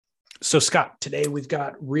So, Scott, today we've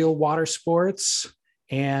got Real Water Sports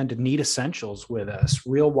and Neat Essentials with us,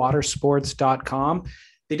 realwatersports.com.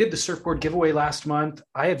 They did the surfboard giveaway last month.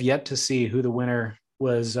 I have yet to see who the winner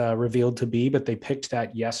was revealed to be, but they picked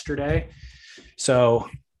that yesterday. So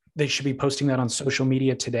they should be posting that on social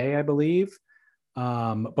media today, I believe.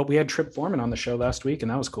 But we had Trip Foreman on the show last week, and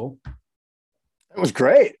that was cool. It was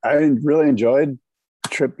great. I really enjoyed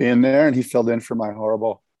Trip being there, and he filled in for my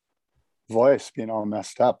horrible voice being all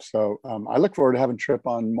messed up. So I look forward to having Trip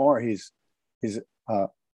on more. He's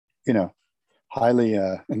highly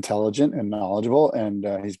intelligent and knowledgeable, and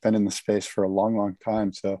he's been in the space for a long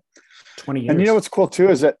time. So 20 years. And you know what's cool too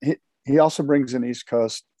is that he also brings an East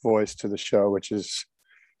Coast voice to the show, which is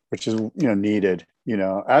needed.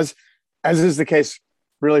 As is the case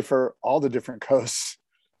really for all the different coasts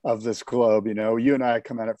of this globe. You and I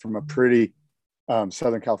come at it from a pretty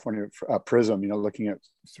Southern California prism, looking at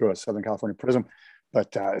through a Southern California prism,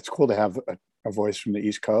 but it's cool to have a voice from the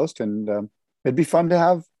East Coast, and it'd be fun to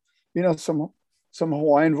have, some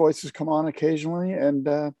Hawaiian voices come on occasionally, and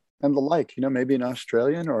the like, maybe an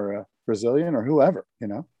Australian or a Brazilian or whoever,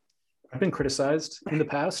 I've been criticized in the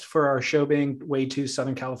past for our show being way too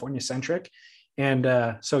Southern California centric. And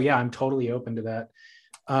so, yeah, I'm totally open to that.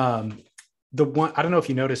 The one, I don't know if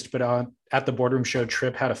you noticed, but at the Boardroom Show,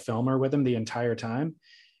 Trip had a filmer with him the entire time.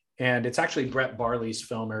 And it's actually Brett Barley's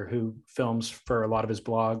filmer who films for a lot of his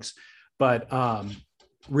blogs. But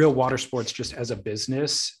Real Water Sports, just as a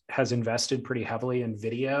business, has invested pretty heavily in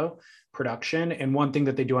video production. And one thing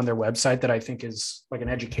that they do on their website that I think is like an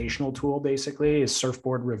educational tool, basically, is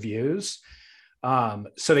surfboard reviews.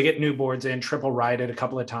 So they get new boards in, Trip will ride it a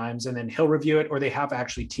couple of times, and then he'll review it, or they have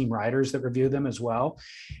actually team riders that review them as well.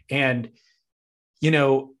 And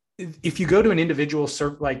if you go to an individual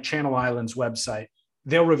like Channel Islands website,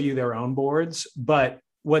 they'll review their own boards. But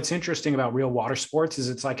what's interesting about Real Water Sports is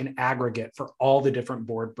it's like an aggregate for all the different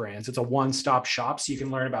board brands. It's a one-stop shop. So you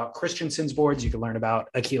can learn about Christensen's boards. You can learn about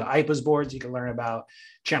Aquila Ipa's boards. You can learn about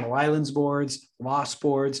Channel Islands boards, Lost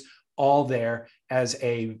boards, all there as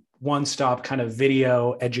a one-stop kind of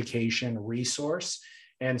video education resource.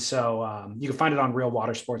 And so you can find it on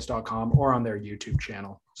realwatersports.com or on their YouTube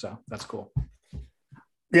channel. So that's cool.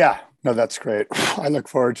 Yeah, no, that's great. I look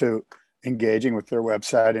forward to engaging with their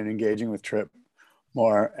website and engaging with Trip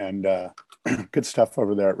more, and good stuff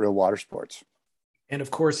over there at Real Water Sports. And of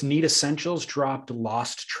course, Neat Essentials dropped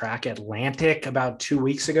Lost Track Atlantic about 2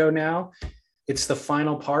 weeks ago now. It's the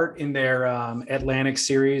final part in their Atlantic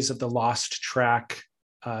series of the Lost Track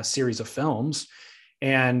series of films.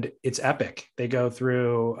 And it's epic. They go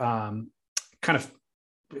through kind of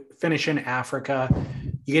finish in Africa.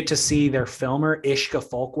 You get to see their filmer, Ishka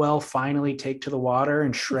Folkwell, finally take to the water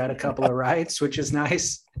and shred a couple of rights, which is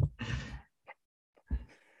nice.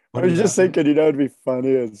 I was just thinking, it'd be funny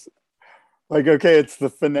is like, okay, it's the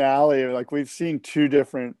finale. Like, we've seen two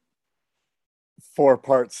different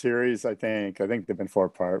 4-part series, I think they've been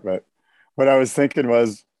 4-part, but what I was thinking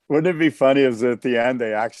was, wouldn't it be funny if at the end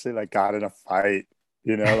they actually like got in a fight,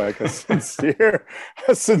 like a sincere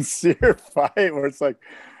fight where it's like,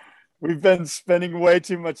 we've been spending way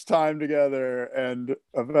too much time together, and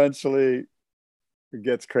eventually it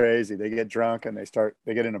gets crazy. They get drunk and they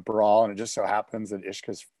get in a brawl, and it just so happens that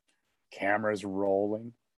Ishka's camera is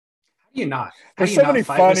rolling. How do you not? There's so many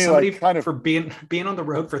funny, like, kind of for being on the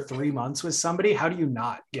road for 3 months with somebody. How do you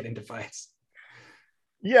not get into fights?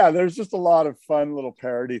 Yeah, there's just a lot of fun little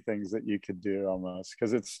parody things that you could do almost,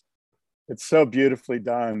 because it's so beautifully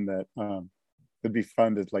done that it'd be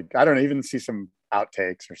fun to, like, I don't know, even see some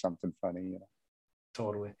outtakes or something funny.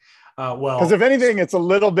 Totally. Well, because if anything, it's a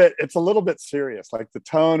little bit serious. Like, the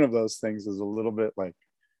tone of those things is a little bit like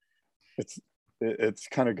it's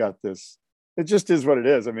kind of got this. It just is what it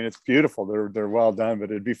is. I mean, it's beautiful. They're well done,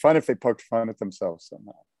 but it'd be fun if they poked fun at themselves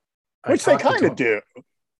somehow, which they kind of do.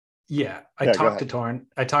 Yeah, I talked to Torn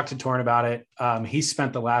about it. He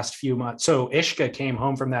spent the last few months. So Ishka came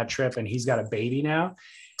home from that trip, and he's got a baby now.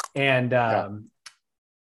 And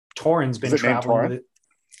Torn's been traveling with it.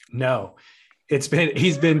 No,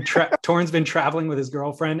 Torn's been traveling with his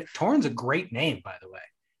girlfriend. Torn's a great name, by the way.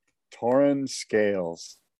 Torrin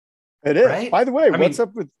Scales. It is. Right? By the way, what's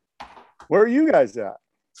up with, where are you guys at?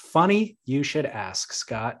 Funny you should ask,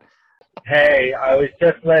 Scott. Hey, I was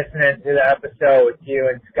just listening to the episode with you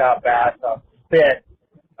and Scott Bass on Spit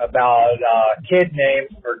about kid names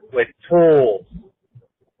with tools.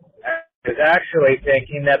 I was actually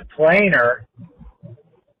thinking that Planer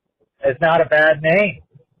is not a bad name.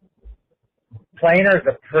 Planer is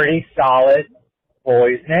a pretty solid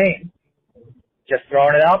boy's name. Just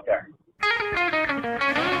throwing it out there.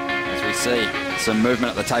 As we see some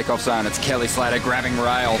movement at the takeoff zone. It's Kelly Slater grabbing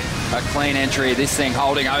rail. A clean entry. This thing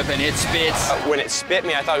holding open. It spits. When it spit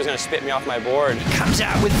me, I thought it was going to spit me off my board. Comes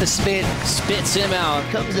out with the spit, spits him out.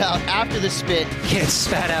 Comes out after the spit. Gets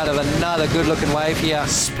spat out of another good-looking wave here.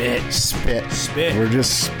 Spit. We're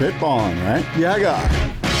just spitballing, right? Yeah,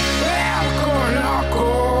 God.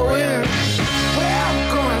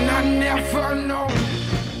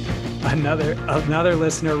 Another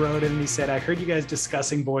listener wrote in and he said, I heard you guys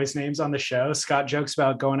discussing boys' names on the show. Scott jokes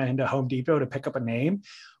about going into Home Depot to pick up a name.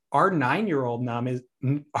 Our 9-year-old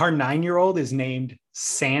is named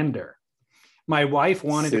Sander. My wife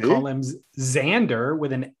wanted to call him Xander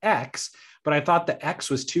with an X, but I thought the X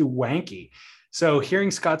was too wanky. So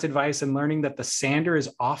hearing Scott's advice and learning that the Sander is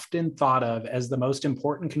often thought of as the most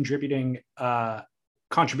important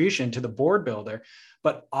contribution to the board builder,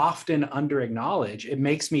 but often under-acknowledged, it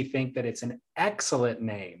makes me think that it's an excellent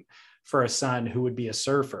name for a son who would be a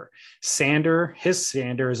surfer. Sander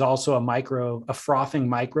is also a frothing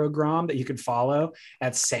microgrom that you could follow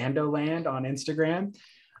at Sandoland on Instagram.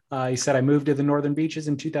 He said, I moved to the Northern Beaches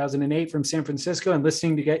in 2008 from San Francisco, and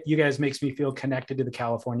listening to you guys makes me feel connected to the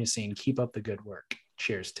California scene. Keep up the good work.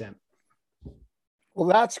 Cheers, Tim. Well,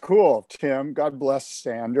 that's cool, Tim. God bless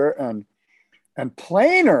Sander. And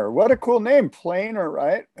Planer, what a cool name, Planer,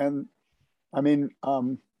 right? And I mean,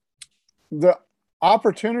 the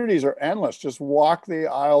opportunities are endless. Just walk the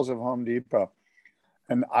aisles of Home Depot.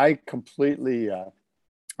 And I completely,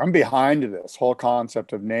 I'm behind this whole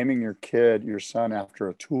concept of naming your son after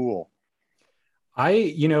a tool.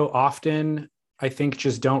 Often I think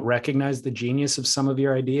just don't recognize the genius of some of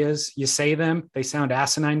your ideas. You say them, they sound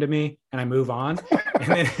asinine to me, and I move on.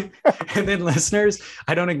 And then listeners,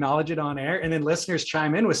 I don't acknowledge it on air. And then listeners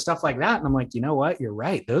chime in with stuff like that. And I'm like, you know what? You're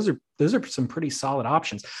right. Those are some pretty solid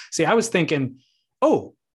options. See, I was thinking,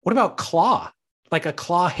 oh, what about claw? Like a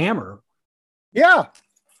claw hammer. Yeah,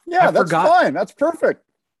 that's fine. That's perfect.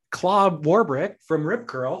 Claw Warbrick from Rip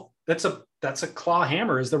Curl. That's a claw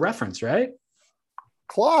hammer is the reference, right?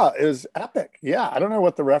 Claw is epic. Yeah, I don't know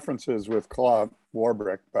what the reference is with Claw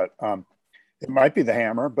Warbrick, but it might be the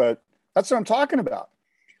hammer, but that's what I'm talking about.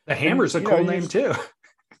 The hammer's a cool name too.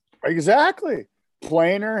 Exactly.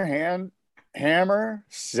 Planer, hammer,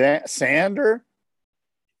 sander.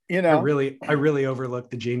 I really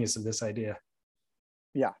overlooked the genius of this idea.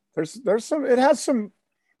 Yeah, there's some, it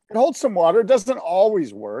holds some water. It doesn't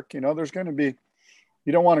always work. There's going to be,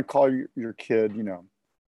 you don't want to call your kid,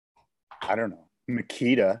 I don't know,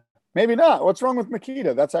 Makita. Maybe not. What's wrong with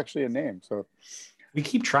Makita? That's actually a name. So we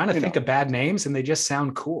keep trying to think of bad names and they just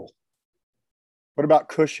sound cool. What about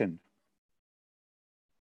Cushion?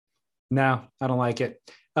 No, I don't like it.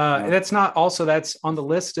 No. That's on the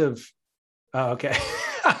list of, okay.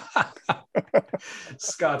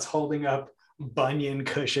 Scott's holding up bunion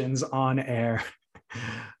cushions on air.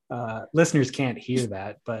 Listeners can't hear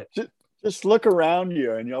that, but just look around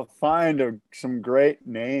you and you'll find some great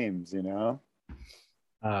names,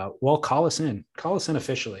 Well, call us in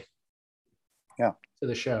officially. Yeah. To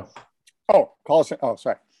the show. Oh, call us in. Oh,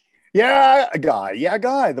 sorry. Yeah,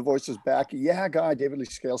 guy. The voice is back. Yeah, guy. David Lee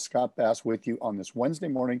Scales, Scott Bass with you on this Wednesday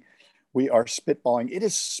morning. We are spitballing. It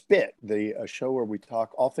is Spit, the show where we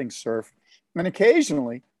talk all things surf and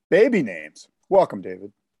occasionally baby names. Welcome,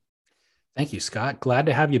 David. Thank you, Scott. Glad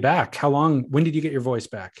to have you back. When did you get your voice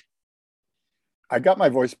back? I got my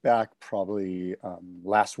voice back probably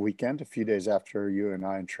last weekend, a few days after you and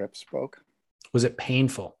I and Tripp spoke. Was it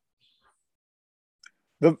painful?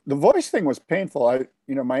 The voice thing was painful.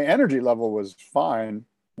 My energy level was fine.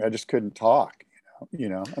 I just couldn't talk,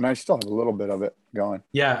 and I still have a little bit of it going.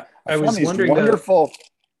 Yeah. I was wondering wonderful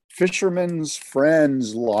Fisherman's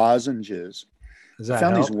Friends lozenges. I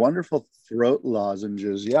found these wonderful throat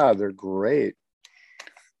lozenges. Yeah, they're great.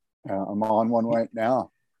 I'm on one right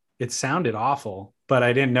now. It sounded awful, but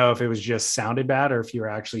I didn't know if it was just sounded bad or if you were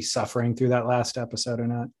actually suffering through that last episode or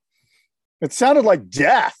not. It sounded like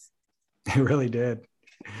death. It really did.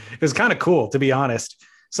 It was kind of cool, to be honest.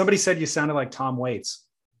 Somebody said you sounded like Tom Waits.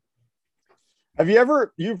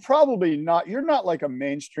 You're not like a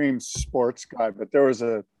mainstream sports guy, but there was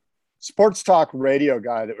a sports talk radio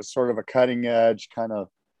guy that was sort of a cutting edge, kind of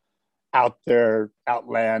out there,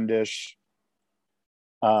 outlandish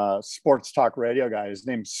sports talk radio guy. His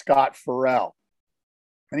name's Scott Farrell.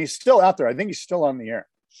 And he's still out there. I think he's still on the air.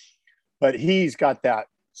 But he's got that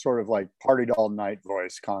sort of like partied all night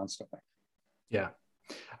voice constantly. Yeah.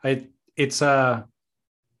 It's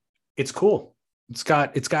cool. It's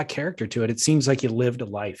got character to it. It seems like you lived a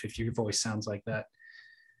life if your voice sounds like that.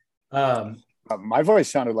 My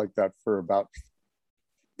voice sounded like that for about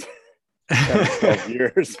 10, 12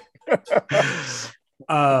 years.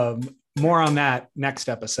 more on that next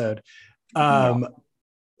episode.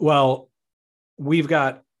 Well, we've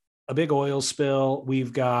got a big oil spill.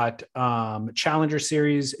 We've got Challenger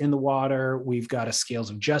Series in the water. We've got a Scales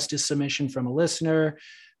of Justice submission from a listener,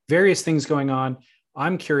 various things going on.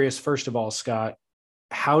 I'm curious, first of all, Scott,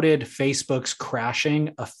 how did Facebook's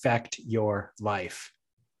crashing affect your life?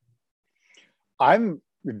 It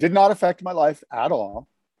did not affect my life at all.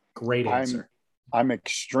 Great answer. I'm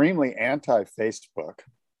extremely anti-Facebook.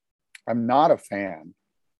 I'm not a fan.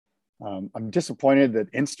 I'm disappointed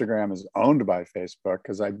that Instagram is owned by Facebook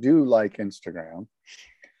because I do like Instagram,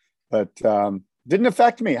 but didn't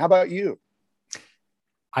affect me. How about you?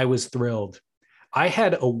 I was thrilled. I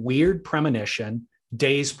had a weird premonition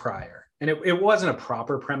days prior, and it wasn't a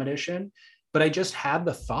proper premonition, but I just had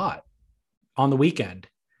the thought on the weekend,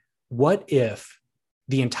 what if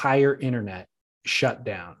the entire internet shut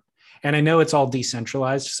down? And I know it's all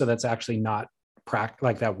decentralized, so that's actually not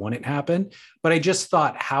like that wouldn't happen. But I just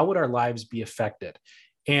thought, how would our lives be affected?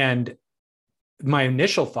 And my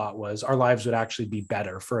initial thought was our lives would actually be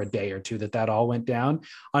better for a day or two that all went down.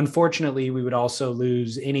 Unfortunately, we would also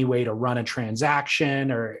lose any way to run a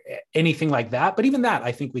transaction or anything like that. But even that,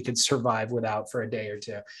 I think we could survive without for a day or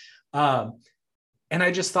two. And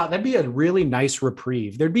I just thought that'd be a really nice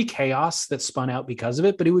reprieve. There'd be chaos that spun out because of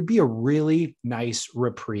it, but it would be a really nice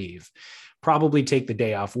reprieve. Probably take the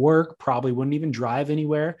day off work, probably wouldn't even drive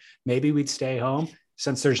anywhere. Maybe we'd stay home.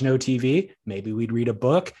 Since there's no TV, maybe we'd read a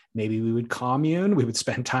book, maybe we would commune, we would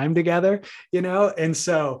spend time together, And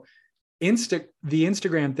so the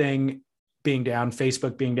Instagram thing being down,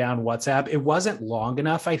 Facebook being down, WhatsApp, it wasn't long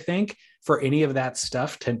enough, I think, for any of that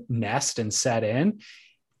stuff to nest and set in.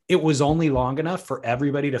 It was only long enough for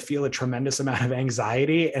everybody to feel a tremendous amount of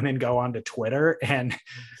anxiety and then go on to Twitter and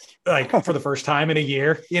like for the first time in a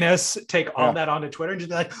year, take all that onto Twitter and just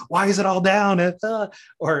be like, why is it all down?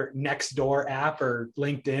 Or Nextdoor app or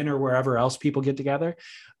LinkedIn or wherever else people get together.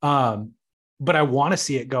 But I want to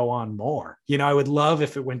see it go on more. I would love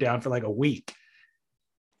if it went down for like a week.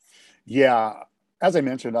 Yeah. As I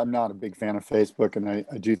mentioned, I'm not a big fan of Facebook, and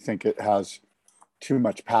I do think it has too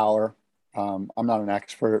much power. I'm not an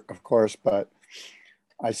expert, of course, but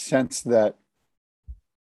I sense that,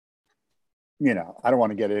 I don't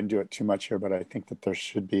want to get into it too much here, but I think that there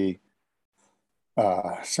should be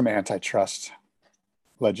some antitrust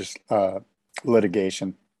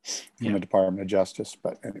litigation in the Department of Justice.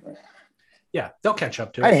 But anyway. Yeah, they'll catch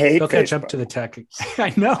up to it. They'll catch up to the tech.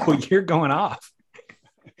 I know, you're going off.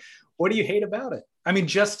 What do you hate about it? I mean,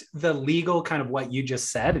 just the legal kind of what you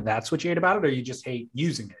just said, that's what you hate about it, or you just hate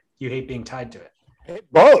using it? You hate being tied to it?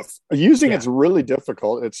 Both. Using it's really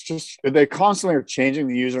difficult. It's just, they constantly are changing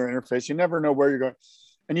the user interface. You never know where you're going.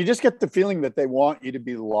 And you just get the feeling that they want you to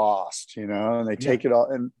be lost, and they take it all.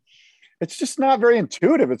 And it's just not very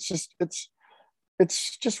intuitive. It's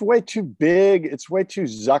just way too big. It's way too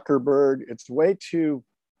Zuckerberg. It's way too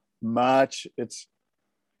much. It's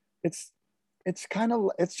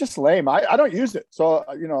just lame. I don't use it. So,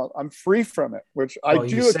 I'm free from it, which I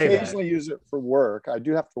do occasionally use it for work. I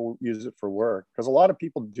do have to use it for work because a lot of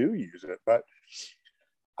people do use it, but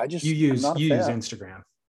I just, you use Instagram.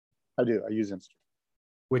 I do. I use Instagram,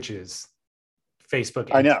 which is Facebook.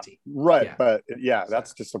 I know. Right. Yeah. But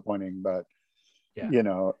that's disappointing, but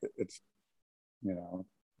it's,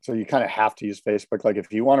 so you kind of have to use Facebook. Like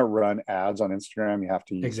if you want to run ads on Instagram, you have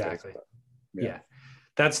to use Facebook. Yeah.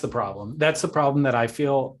 That's the problem. That's the problem that I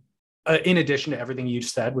feel, in addition to everything you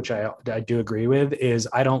said, which I do agree with, is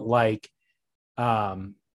I don't like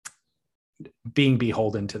being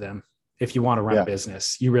beholden to them. If you want to run a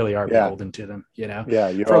business, you really are beholden to them,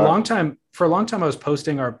 Yeah. For a long time, I was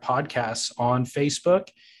posting our podcasts on Facebook,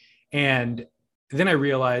 and then I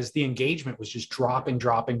realized the engagement was just dropping.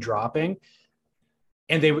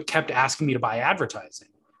 And they kept asking me to buy advertising.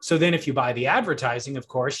 So then if you buy the advertising, of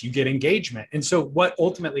course, you get engagement. And so what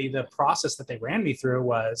ultimately the process that they ran me through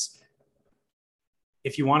was,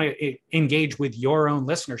 if you want to engage with your own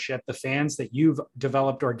listenership, the fans that you've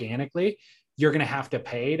developed organically, you're going to have to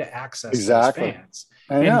pay to access those fans.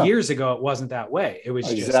 And years ago, it wasn't that way. It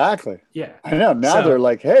was just. Yeah. I know. Now they're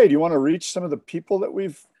like, hey, do you want to reach some of the people that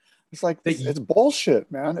we've, it's like, it's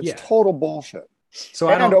bullshit, man. It's total bullshit. So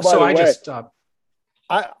I just stopped.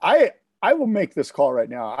 I will make this call right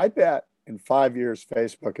now. I bet in 5 years,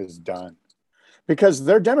 Facebook is done because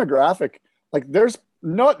their demographic, like there's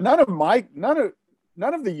none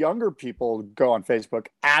of the younger people go on Facebook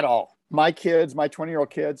at all. My kids, my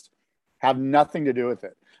 20-year-old kids have nothing to do with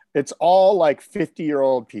it. It's all like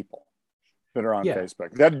 50-year-old people that are on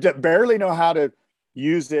Facebook that barely know how to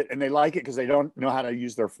use it. And they like it because they don't know how to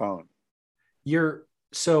use their phone.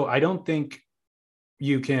 So I don't think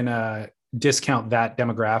you can discount that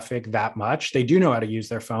demographic that much. They do know how to use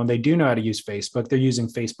their phone. They do know how to use Facebook. They're using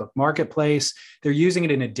Facebook Marketplace. They're using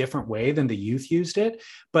it in a different way than the youth used it.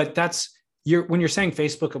 But when you're saying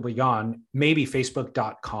Facebook will be gone, maybe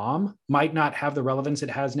Facebook.com might not have the relevance it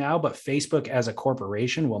has now, but Facebook as a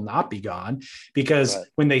corporation will not be gone, because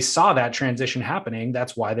when they saw that transition happening,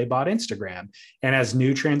 that's why they bought Instagram. And as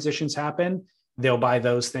new transitions happen, they'll buy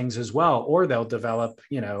those things as well, or they'll develop,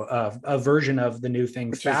 a version of the new thing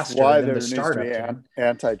Which faster is why than there the needs to startup. be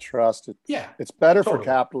antitrust. It's better for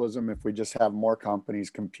capitalism if we just have more companies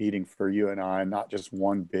competing for you and I, not just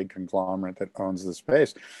one big conglomerate that owns the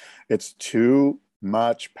space. It's too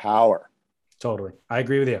much power. Totally. I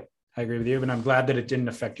agree with you. And I'm glad that it didn't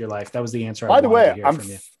affect your life. That was the answer. By the way, to hear from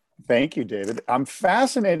you. Thank you, David. I'm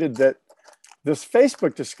fascinated that this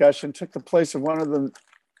Facebook discussion took the place of one of the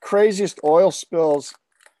craziest oil spills.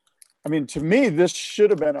 I mean, to me, this should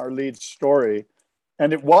have been our lead story,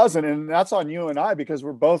 and it wasn't. And that's on you and I, because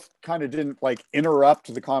we're both kind of didn't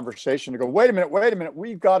interrupt the conversation to go, wait a minute.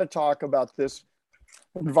 We've got to talk about this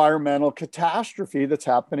environmental catastrophe that's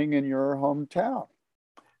happening in your hometown.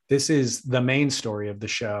 This is the main story of the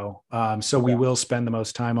show. So we will spend the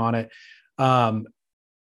most time on it.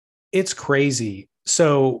 It's crazy.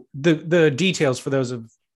 So the details for those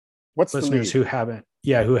of listeners who haven't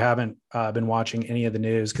been watching any of the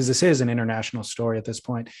news, because this is an international story at this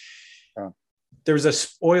point. There was an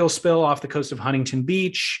oil spill off the coast of Huntington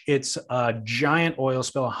Beach. It's a giant oil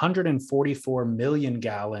spill. 144 million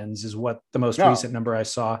gallons is what the most recent number I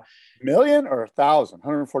saw. Million or 1,000?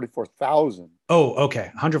 144,000. Oh, okay.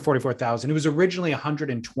 144,000. It was originally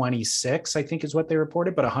 126, I think is what they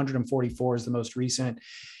reported, but 144 is the most recent.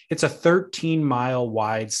 It's a 13-mile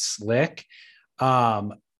wide slick.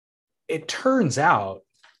 It turns out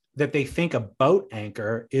that they think a boat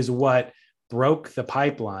anchor is what broke the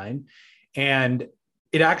pipeline, and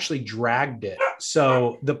it actually dragged it.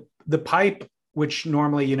 So the pipe, which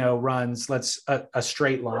normally, runs a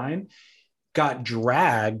straight line, got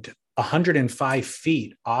dragged 105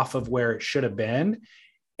 feet off of where it should have been,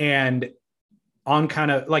 and on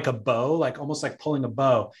kind of like a bow, almost like pulling a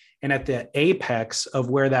bow. And at the apex of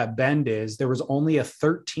where that bend is, there was only a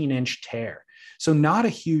 13-inch tear. So not a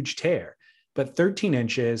huge tear, but 13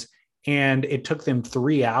 inches. And it took them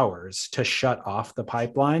 3 hours to shut off the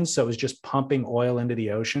pipeline. So it was just pumping oil into the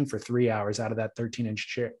ocean for 3 hours out of that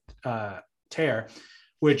 13-inch tear,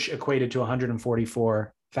 which equated to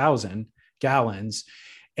 144,000 gallons.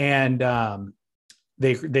 And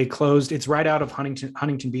they closed. It's right out of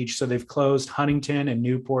Huntington Beach. So they've closed Huntington and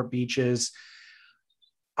Newport beaches.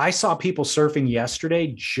 I saw people surfing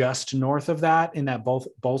yesterday just north of that in that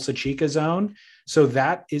Bolsa Chica zone. So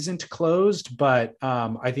that isn't closed, but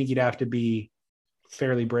I think you'd have to be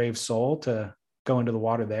fairly brave soul to go into the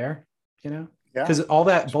water there, because all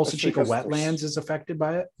that Bolsa Chica wetlands is affected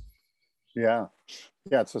by it. Yeah.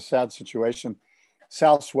 It's a sad situation.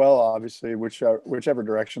 South swell, obviously, whichever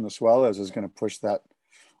direction the swell is going to push that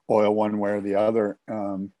oil one way or the other.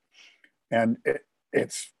 And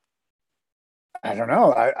it's, I don't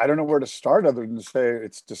know. I don't know where to start other than to say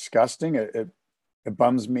it's disgusting. It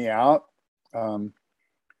bums me out. And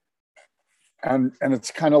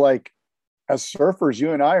it's kind of like, as surfers,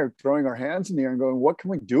 you and I are throwing our hands in the air and going, what can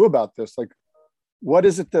we do about this? What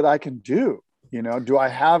is it that I can do? Do I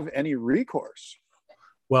have any recourse?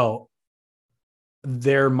 Well,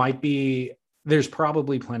 there's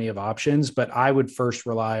probably plenty of options, but I would first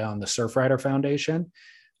rely on the Surfrider Foundation.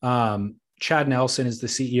 Chad Nelson is the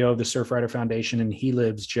CEO of the Surfrider Foundation, and he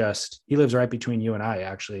lives right between you and I,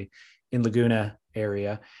 actually, in Laguna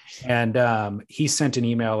area. And he sent an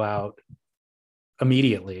email out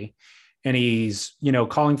immediately, and he's,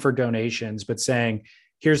 calling for donations, but saying,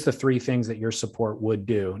 here's the 3 things that your support would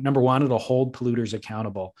do. Number 1, it'll hold polluters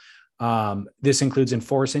accountable. This includes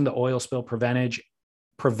enforcing the Oil Spill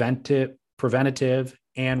Preventative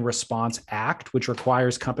and Response Act, which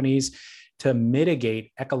requires companies to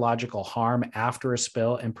mitigate ecological harm after a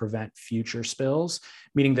spill and prevent future spills,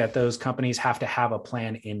 meaning that those companies have to have a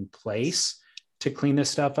plan in place to clean this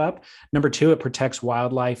stuff up. Number 2, it protects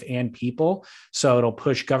wildlife and people. So it'll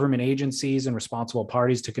push government agencies and responsible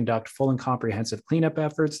parties to conduct full and comprehensive cleanup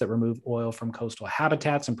efforts that remove oil from coastal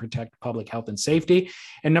habitats and protect public health and safety.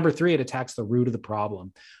 And number 3, it attacks the root of the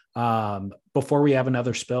problem. Before we have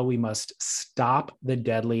another spill, we must stop the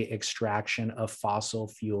deadly extraction of fossil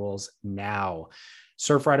fuels now.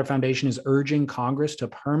 Surfrider Foundation is urging Congress to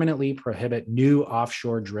permanently prohibit new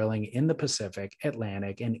offshore drilling in the Pacific,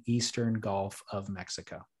 Atlantic, and Eastern Gulf of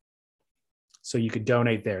Mexico. So you could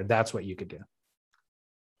donate there. That's what you could do.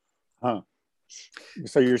 Huh.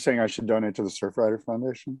 So you're saying I should donate to the Surfrider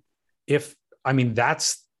Foundation? If I mean,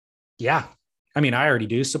 yeah. I mean, I already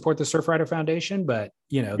do support the Surfrider Foundation, but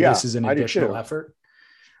this is an I do additional too. effort.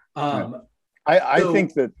 I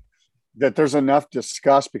think that there's enough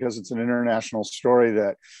discussed because it's an international story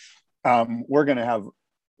that we're going to have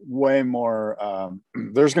way more.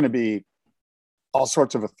 There's going to be all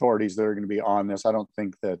sorts of authorities that are going to be on this. I don't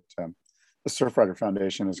think that the Surfrider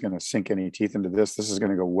Foundation is going to sink any teeth into this. This is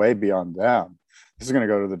going to go way beyond them. This is going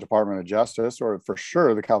to go to the Department of Justice, or for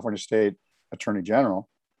sure the California State Attorney General.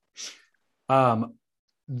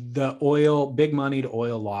 The big moneyed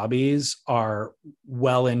oil lobbies are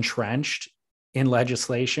well entrenched in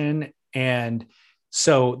legislation. And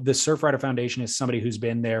so the Surfrider Foundation is somebody who's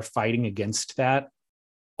been there fighting against that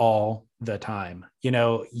all the time,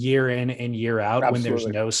 year in and year out. Absolutely. When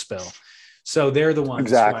there's no spill. So they're the ones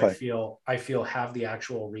who I feel have the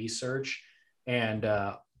actual research and,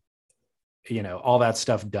 all that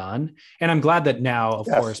stuff done. And I'm glad that now, of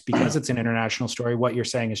course, because it's an international story, what you're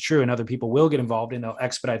saying is true and other people will get involved and they'll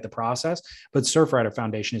expedite the process. But Surfrider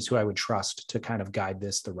Foundation is who I would trust to kind of guide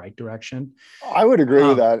this the right direction. I would agree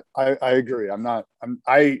with that. I agree.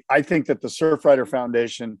 I think that the Surfrider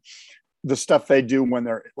Foundation, the stuff they do when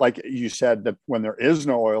they're, like you said, that when there is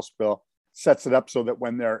no oil spill, sets it up so that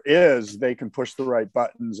when there is, they can push the right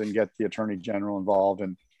buttons and get the Attorney General involved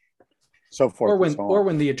and so forth. Or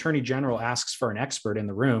when the Attorney General asks for an expert in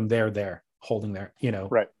the room, they're there holding their,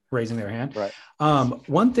 raising their hand. Right.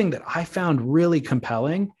 One thing that I found really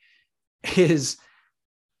compelling is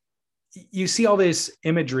you see all this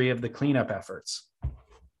imagery of the cleanup efforts.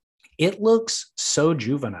 It looks so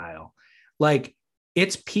juvenile. Like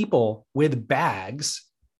it's people with bags,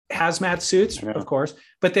 hazmat suits, of course,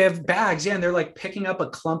 but they have bags. Yeah. And they're like picking up a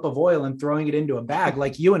clump of oil and throwing it into a bag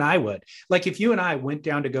like you and I would. Like if you and I went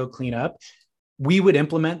down to go clean up, we would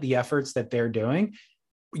implement the efforts that they're doing.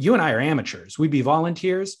 You and I are amateurs. We'd be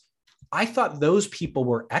volunteers. I thought those people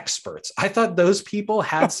were experts. I thought those people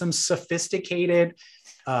had some sophisticated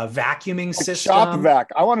vacuuming system. Shop vac.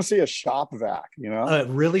 I want to see a shop vac, a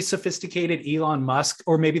really sophisticated Elon Musk,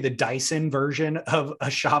 or maybe the Dyson version of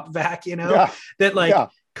a shop vac,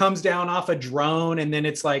 comes down off a drone and then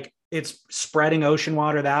it's like, it's spreading ocean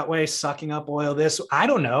water that way, sucking up oil. I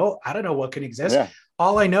don't know what can exist. Yeah.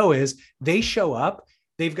 All I know is they show up,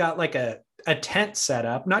 they've got like a tent set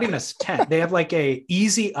up, not even a tent. They have like a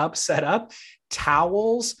easy up set up,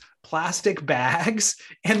 towels, plastic bags,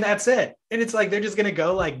 and that's it. And it's like, they're just going to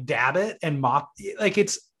go like dab it and mop. Like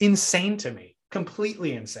it's insane to me,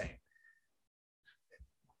 completely insane.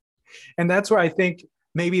 And that's where I think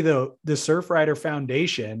maybe the Surfrider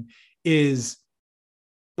Foundation is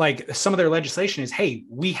like, some of their legislation is, hey,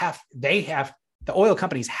 the oil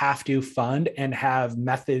companies have to fund and have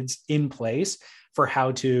methods in place for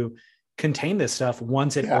how to contain this stuff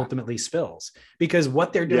once it ultimately spills, because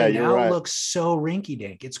what they're doing now looks so rinky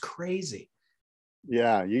dink. It's crazy.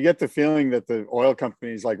 Yeah. You get the feeling that the oil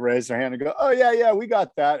companies like raise their hand and go, oh yeah, we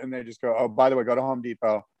got that. And they just go, oh, by the way, go to Home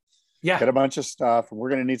Depot. Yeah. Get a bunch of stuff. We're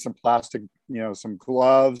going to need some plastic, some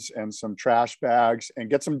gloves and some trash bags, and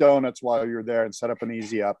get some donuts while you're there and set up an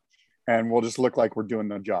easy up. And we'll just look like we're doing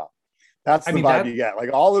the job. That's the vibe you get.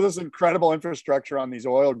 Like all of this incredible infrastructure on these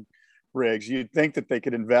oil rigs, you'd think that they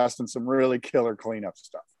could invest in some really killer cleanup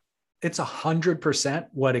stuff. It's 100%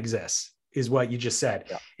 what exists is what you just said.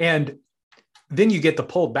 Yeah. And then you get the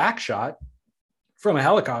pulled back shot from a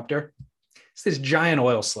helicopter. It's this giant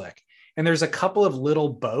oil slick. And there's a couple of little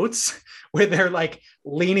boats where they're like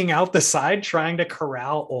leaning out the side, trying to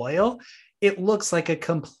corral oil. It looks like a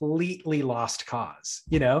completely lost cause,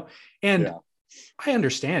 and I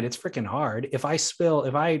understand it's freaking hard. If I spill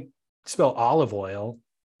olive oil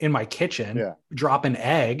in my kitchen, drop an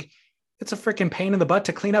egg, it's a freaking pain in the butt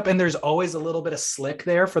to clean up. And there's always a little bit of slick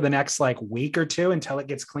there for the next like week or two until it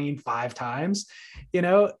gets cleaned 5 times,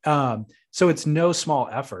 so it's no small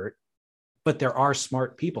effort. But there are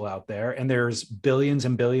smart people out there, and there's billions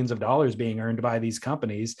and billions of dollars being earned by these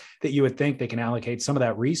companies that you would think they can allocate some of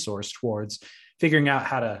that resource towards figuring out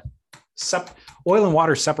how to oil and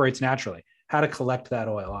water separates naturally, how to collect that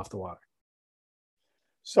oil off the water.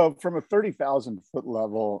 So from a 30,000 foot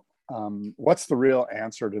level, what's the real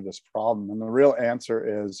answer to this problem? And the real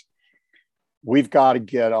answer is we've got to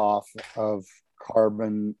get off of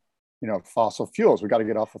carbon, fossil fuels. We got to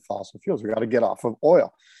get off of fossil fuels. We got to get off of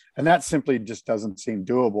oil. And that simply just doesn't seem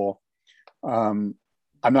doable. I'm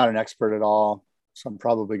not an expert at all, so I'm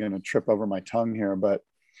probably going to trip over my tongue here. But,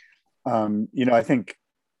 I think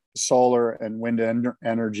solar and wind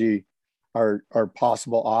energy are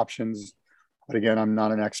possible options. But again, I'm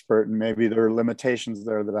not an expert, and maybe there are limitations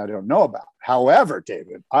there that I don't know about. However,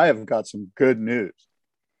 David, I have got some good news.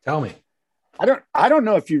 Tell me. I don't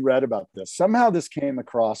know if you read about this. Somehow this came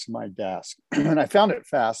across my desk and I found it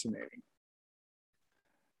fascinating.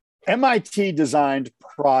 MIT designed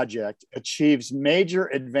project achieves major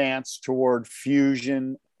advance toward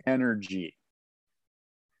fusion energy.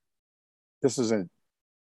 This is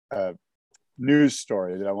a news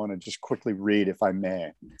story that I want to just quickly read, if I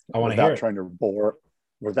may, without trying to bore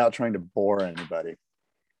anybody.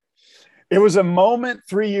 It was a moment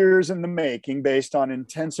 3 years in the making based on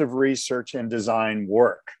intensive research and design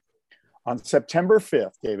work. On September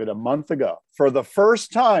 5th, David, a month ago, for the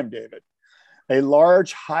first time, David, a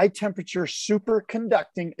large high-temperature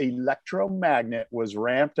superconducting electromagnet was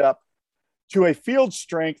ramped up to a field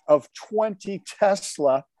strength of 20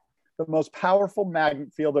 Tesla, the most powerful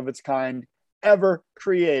magnet field of its kind ever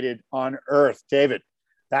created on Earth. David,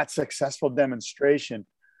 that successful demonstration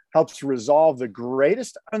helps resolve the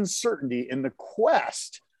greatest uncertainty in the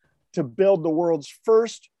quest to build the world's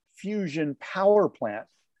first fusion power plant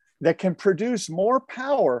that can produce more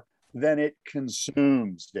power than it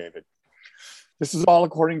consumes, David. This is all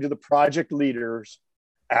according to the project leaders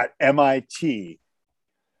at MIT.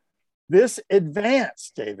 This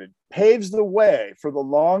advance, David, paves the way for the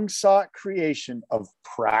long-sought creation of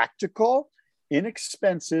practical,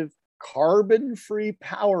 inexpensive, carbon-free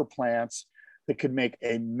power plants that could make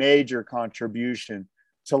a major contribution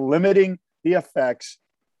to limiting the effects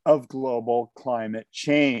of global climate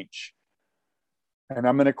change. And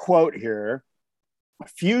I'm going to quote here,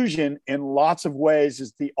 fusion in lots of ways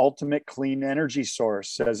is the ultimate clean energy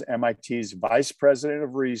source, says MIT's Vice President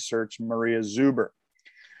of Research, Maria Zuber.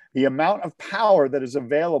 The amount of power that is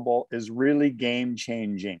available is really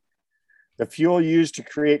game-changing. The fuel used to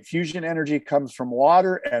create fusion energy comes from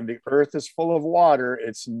water, and the Earth is full of water.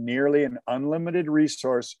 It's nearly an unlimited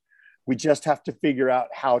resource. We just have to figure out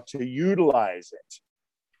how to utilize it.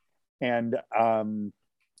 And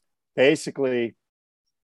basically,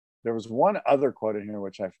 there was one other quote in here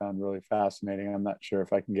which I found really fascinating. I'm not sure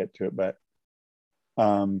if I can get to it, but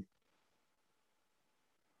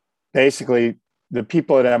basically, the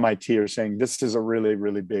people at MIT are saying this is a really,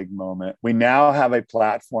 really big moment. We now have a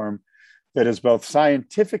platform that is both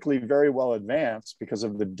scientifically very well advanced because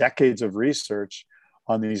of the decades of research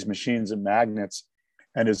on these machines and magnets,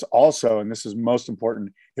 and is also, and this is most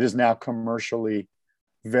important, it is now commercially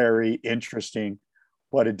very interesting.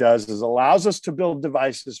 What it does is allows us to build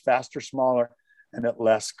devices faster, smaller, and at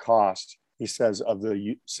less cost, he says, of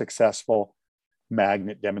the successful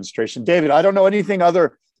magnet demonstration. David, I don't know anything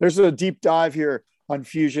other. There's a deep dive here on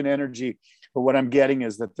fusion energy, but what I'm getting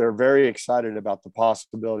is that they're very excited about the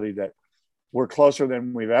possibility that we're closer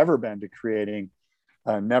than we've ever been to creating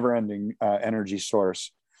a never-ending energy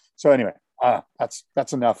source. So anyway,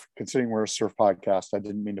 that's enough. Considering we're a surf podcast, I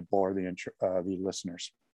didn't mean to bore the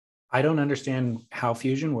listeners. I don't understand how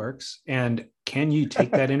fusion works. And can you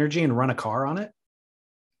take that energy and run a car on it?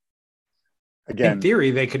 Again, in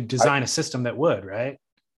theory, they could design a system that would, right?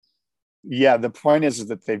 Yeah, the point is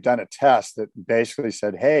that they've done a test that basically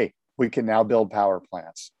said, hey, we can now build power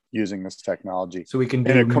plants using this technology. So we can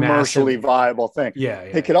do in a commercially viable thing.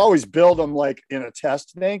 Yeah. They could always build them like in a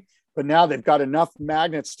test thing, but now they've got enough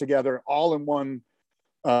magnets together all in one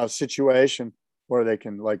situation where they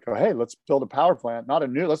can like go, hey, let's build a power plant,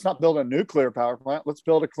 let's not build a nuclear power plant. Let's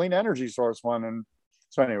build a clean energy source one. And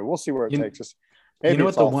so anyway, we'll see where it takes us. Maybe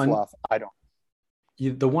it's all fluff. I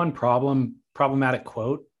don't. The one problematic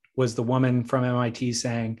quote was the woman from MIT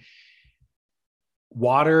saying,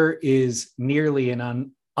 water is nearly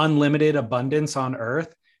an unlimited abundance on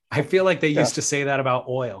Earth. I feel like they used to say that about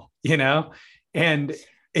oil, and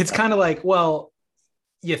it's kind of like, well,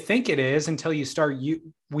 you think it is until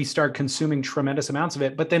we start consuming tremendous amounts of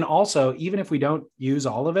it. But then also, even if we don't use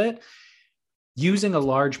all of it, using a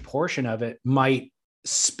large portion of it might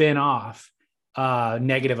spin off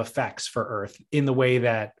negative effects for Earth in the way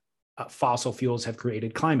that fossil fuels have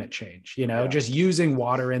created climate change. Just using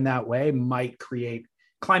water in that way might create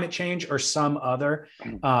climate change or some other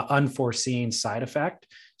unforeseen side effect.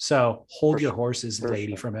 So hold your horses,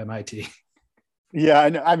 lady from MIT. Yeah,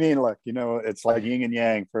 I mean, look, it's like yin and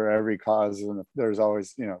yang for every cause, and there's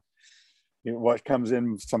always, what comes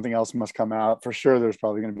in, something else must come out. For sure, there's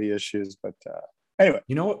probably going to be issues, but anyway.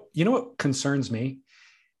 You know what concerns me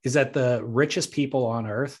is that the richest people on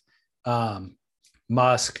Earth,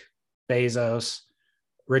 Musk, Bezos,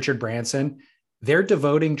 Richard Branson, they're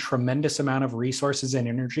devoting tremendous amount of resources and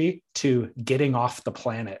energy to getting off the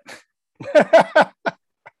planet.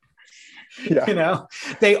 Yeah.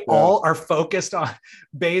 They all are focused on.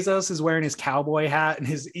 Bezos is wearing his cowboy hat and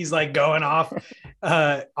he's like going off.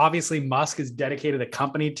 Obviously Musk has dedicated a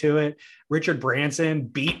company to it. Richard Branson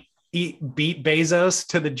beat beat Bezos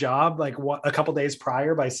to the job like a couple days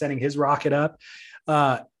prior by sending his rocket up.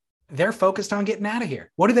 They're focused on getting out of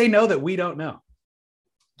here. What do they know that we don't know?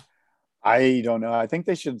 I don't know. I think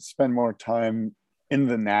they should spend more time in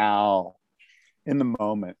the now, in the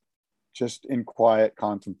moment, just in quiet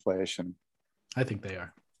contemplation. I think they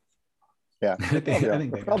are. Yeah, I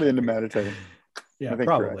think they're probably into meditating. Yeah,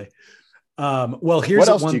 probably. Well, here's what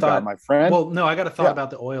else one do you thought, got, my friend. Well, no, I got a thought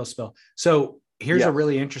about the oil spill. So here's a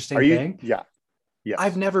really interesting thing. Yeah.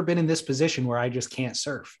 I've never been in this position where I just can't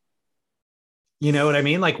surf. You know what I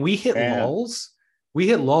mean? Like we hit lulls. We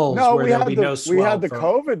hit lulls where there'll be no swell. We had the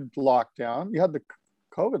COVID lockdown. You had the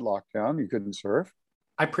COVID lockdown. You couldn't surf.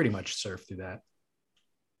 I pretty much surfed through that.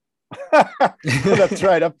 That's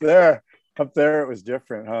right. Up there, it was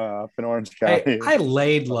different, huh? Up in Orange County. I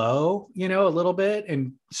laid low, a little bit,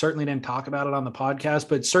 and certainly didn't talk about it on the podcast,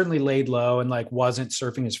 but certainly laid low and like wasn't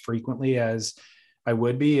surfing as frequently as I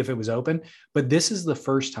would be if it was open. But this is the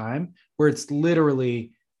first time where it's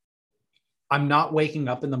literally, I'm not waking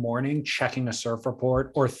up in the morning, checking a surf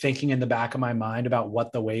report or thinking in the back of my mind about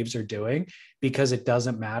what the waves are doing, because it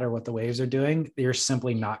doesn't matter what the waves are doing. You're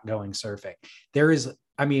simply not going surfing.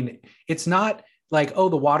 It's not like, oh,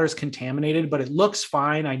 the water's contaminated, but it looks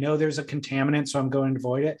fine. I know there's a contaminant, so I'm going to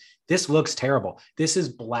avoid it. This looks terrible. This is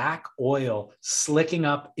black oil slicking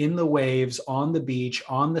up in the waves, on the beach,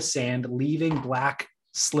 on the sand, leaving black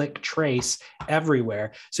slick trace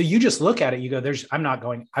everywhere. So you just look at it, you go,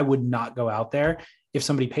 I would not go out there if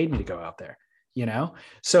somebody paid me to go out there,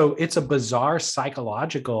 So it's a bizarre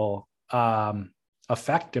psychological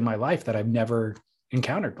effect in my life that I've never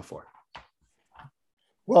encountered before.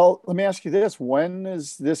 Well, let me ask you this. When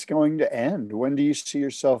is this going to end? When do you see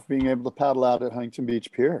yourself being able to paddle out at Huntington Beach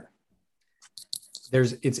Pier?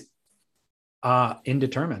 It's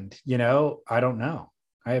indeterminate, I don't know.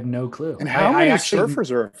 I have no clue. And how many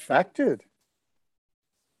surfers are affected?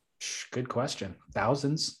 Good question.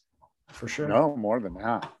 Thousands, for sure. No, more than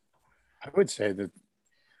that. I would say that.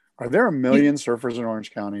 Are there a million surfers in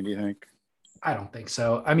Orange County, do you think? I don't think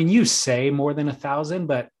so. I mean, you say more than 1,000,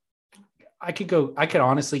 but I could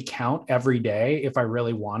honestly count every day if I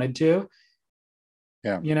really wanted to.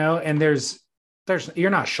 Yeah. And there's you're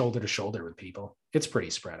not shoulder to shoulder with people. It's pretty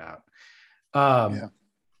spread out.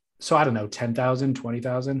 So I don't know, 10,000,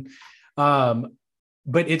 20,000.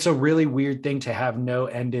 But it's a really weird thing to have no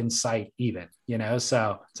end in sight even,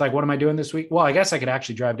 so it's like, what am I doing this week? Well, I guess I could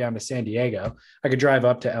actually drive down to San Diego. I could drive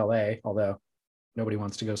up to LA, although nobody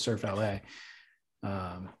wants to go surf LA.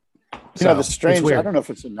 The strange, I don't know if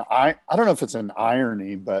it's an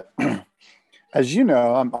irony, but as you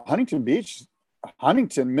know, Huntington Beach,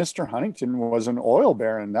 Mr. Huntington was an oil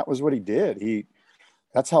baron. That was what he did.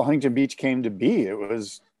 That's how Huntington Beach came to be. It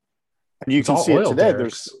was, and you can see it today.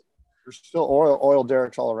 Derricks. There's still oil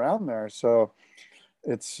derricks all around there. So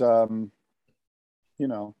it's, again,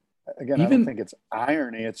 I don't think it's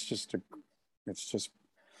irony. It's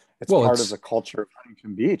part of the culture of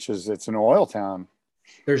Huntington Beach. It's an oil town.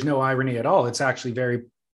 There's no irony at all. It's actually very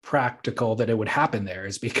practical that it would happen there,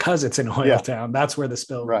 is because it's an oil town. That's where the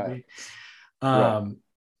spill would be.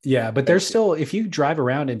 But there's still, if you drive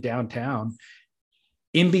around in downtown,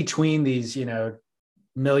 in between these, $1.5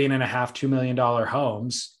 million, $2 million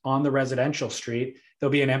homes on the residential street,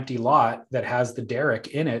 there'll be an empty lot that has the derrick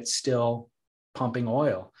in it still pumping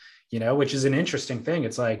oil, which is an interesting thing.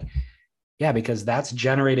 It's like, yeah, because that's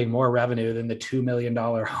generating more revenue than the $2 million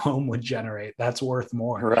home would generate. That's worth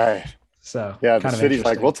more. Right. So yeah, the city's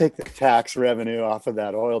like, we'll take the tax revenue off of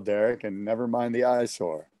that oil derrick and never mind the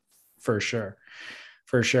eyesore. For sure.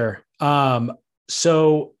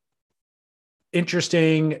 So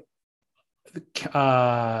interesting.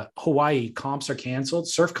 Hawaii comps are canceled.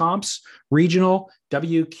 Surf comps, regional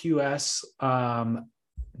WQS,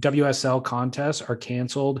 WSL contests are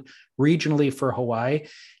canceled regionally for Hawaii,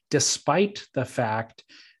 despite the fact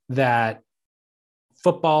that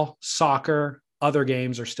football, soccer, other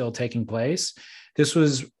games are still taking place. This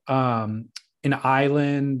was an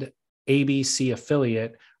Island ABC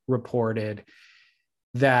affiliate reported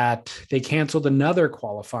that they canceled another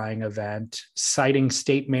qualifying event, citing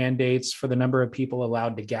state mandates for the number of people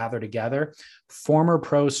allowed to gather together. Former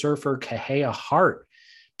pro surfer Kahea Hart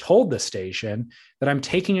told the station that, I'm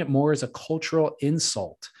taking it more as a cultural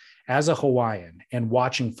insult as a Hawaiian, and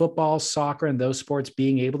watching football, soccer, and those sports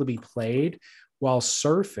being able to be played while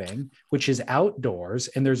surfing, which is outdoors,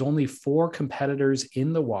 and there's only 4 competitors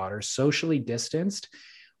in the water, socially distanced.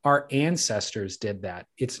 Our ancestors did that.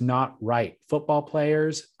 It's not right. Football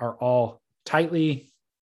players are all tightly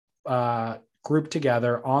grouped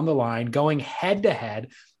together on the line, going head to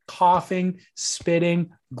head, coughing,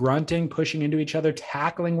 spitting, grunting, pushing into each other,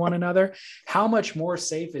 tackling one another. How much more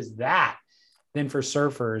safe is that than for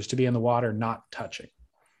surfers to be in the water not touching?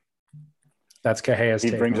 That's Cahea's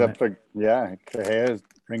take on it. Cahea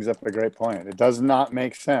brings up a great point. It does not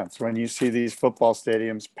make sense when you see these football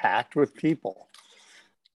stadiums packed with people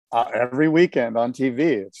every weekend on TV.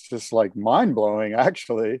 It's just like mind-blowing,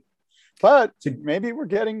 actually. But maybe we're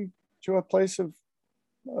getting to a place of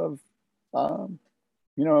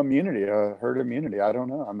immunity, herd immunity. I don't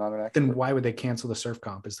know. I'm not an expert. Then why would they cancel the surf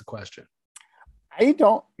comp is the question. I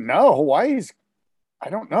don't know. Hawaii's, I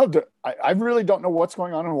don't know. I really don't know what's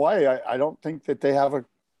going on in Hawaii. I don't think that they have a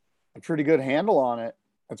pretty good handle on it.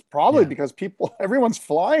 It's probably because everyone's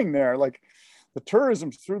flying there. Like the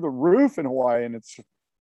tourism's through the roof in Hawaii, and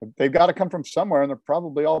they've got to come from somewhere, and they're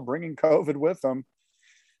probably all bringing COVID with them.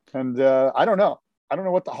 And I don't know. I don't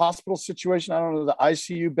know what the hospital situation, I don't know the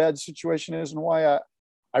ICU bed situation is in Hawaii.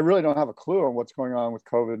 I really don't have a clue on what's going on with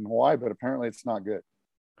COVID in Hawaii, but apparently it's not good.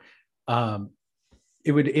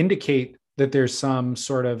 It would indicate that there's some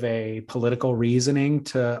sort of a political reasoning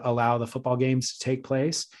to allow the football games to take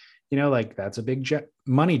place. Like that's a big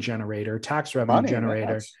money generator, tax revenue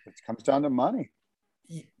generator. It comes down to money.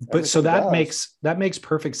 But so that makes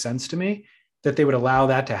perfect sense to me that they would allow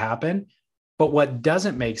that to happen. But what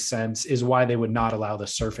doesn't make sense is why they would not allow the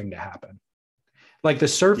surfing to happen. Like the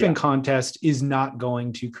surfing contest is not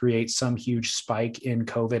going to create some huge spike in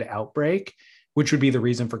COVID outbreak, which would be the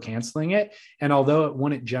reason for canceling it. And although it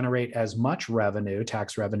wouldn't generate as much revenue,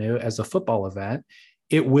 tax revenue, as a football event,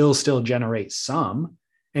 it will still generate some.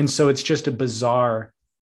 And so it's just a bizarre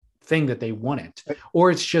thing that they wouldn't,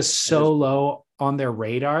 or it's just so low on their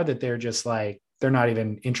radar that they're just like, they're not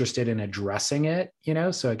even interested in addressing it,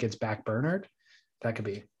 so it gets backburnered. That could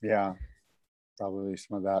be. Yeah, probably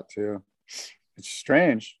some of that too. It's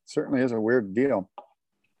strange. It certainly is a weird deal.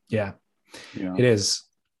 Yeah, it is.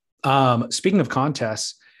 Speaking of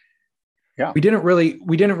contests, we didn't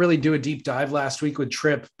really do a deep dive last week with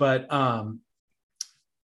Tripp, but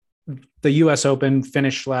the US Open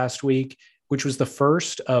finished last week, which was the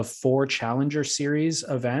first of 4 Challenger Series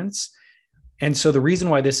events. And so the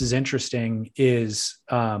reason why this is interesting is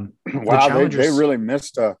wow, they really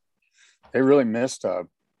missed they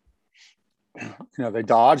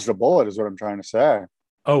dodged a bullet is what I'm trying to say.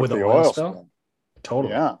 Oh, with the oil spill?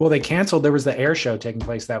 Totally. Yeah. Well, they canceled. There was the air show taking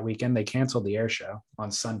place that weekend. They canceled the air show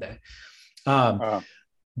on Sunday.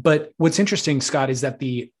 But what's interesting, Scott, is that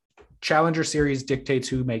the Challenger Series dictates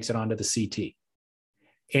who makes it onto the CT.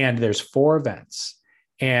 And there's 4 events.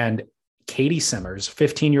 And Katie Simmers,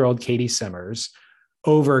 15-year-old Katie Simmers,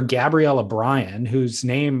 over Gabriella Bryan, whose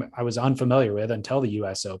name I was unfamiliar with until the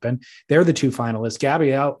US Open. They're the 2 finalists.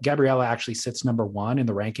 Gabriella actually sits number 1 in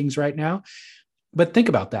the rankings right now. But think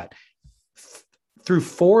about that. Through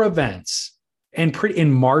 4 events and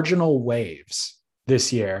in marginal waves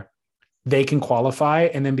this year, they can qualify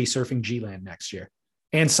and then be surfing G-Land next year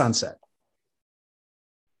and Sunset.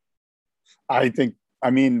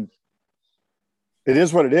 It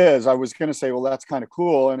is what it is. I was going to say, well, that's kind of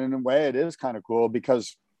cool. And in a way it is kind of cool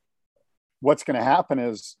because what's going to happen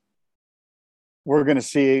is we're going to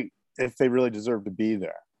see if they really deserve to be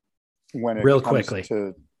there when it real comes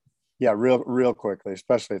quickly. Real quickly,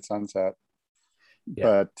 especially at Sunset.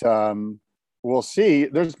 Yeah. But we'll see.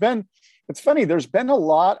 It's funny.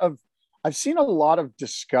 I've seen a lot of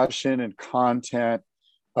discussion and content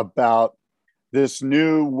about this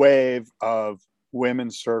new wave of women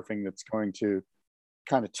surfing that's going to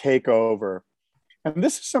kind of take over. And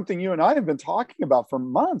this is something you and I have been talking about for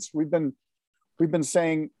months. We've been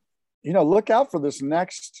saying, look out for this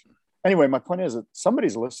next. Anyway, my point is that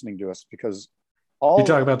somebody's listening to us because you're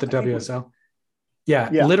talking about the WSL. Yeah.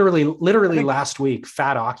 Literally last week,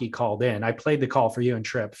 Fat Aki called in. I played the call for you and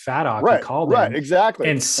Tripp. Fat Aki called in. Right, exactly.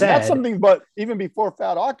 And said, that's something, but even before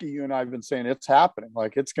Fat Aki, you and I have been saying it's happening.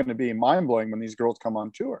 Like it's going to be mind blowing when these girls come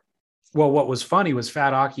on tour. Well, what was funny was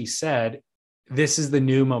Fat Aki said, this is the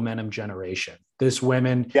new momentum generation, this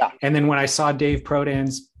women. Yeah. And then when I saw Dave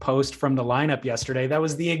Prodan's post from the lineup yesterday, that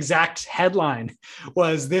was the exact headline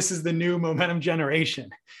was this is the new momentum generation.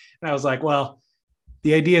 And I was like, well,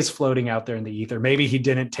 the idea is floating out there in the ether. Maybe he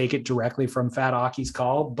didn't take it directly from Fat Aki's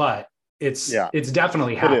call, but it's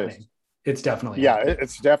definitely happening. It's definitely happening.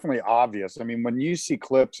 It's definitely obvious. I mean, when you see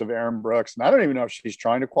clips of Erin Brooks, and I don't even know if she's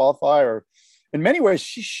trying to qualify or in many ways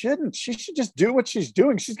she shouldn't. She should just do what she's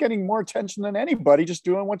doing. She's getting more attention than anybody just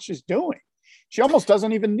doing what she's doing. She almost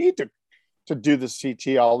doesn't even need to do the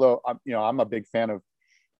CT, although I'm a big fan of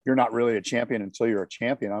you're not really a champion until you're a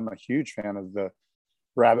champion. I'm a huge fan of the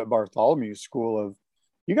Rabbit Bartholomew school of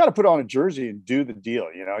you got to put on a jersey and do the deal.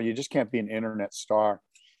 You just can't be an internet star.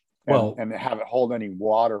 Well, and have it hold any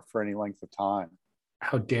water for any length of time.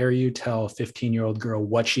 how dare you tell a 15-year-old girl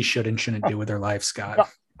what she should and shouldn't do with her life, Scott?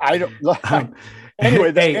 I don't. Um,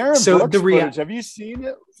 Anyway, the hey, Aaron so Brooks the footage, have you seen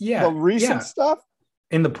it? Yeah, The recent stuff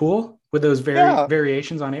in the pool with those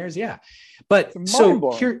variations on airs. Yeah. But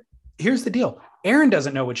so here's the deal. Aaron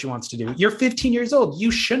doesn't know what she wants to do. You're 15 years old.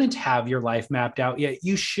 You shouldn't have your life mapped out yet.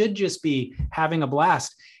 You should just be having a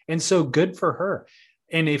blast. And so good for her.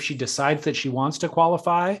 And if she decides that she wants to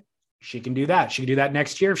qualify, she can do that. She can do that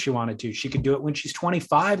next year if she wanted to. She could do it when she's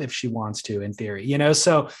 25 if she wants to, in theory, you know?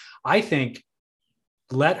 So I think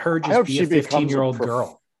let her just be a 15-year-old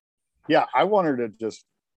girl. Yeah, I want her to just,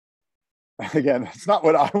 again, it's not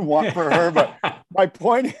what I want for her, but my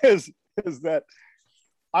point is that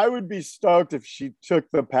I would be stoked if she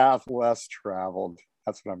took the path less traveled.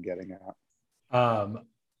 That's what I'm getting at.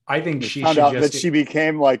 I think she found should out just that she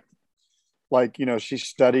became like, you know, she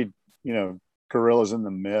studied, you know, Gorillas in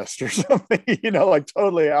the Mist or something, you know, like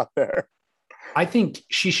totally out there. I think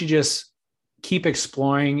she should just keep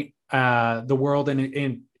exploring the world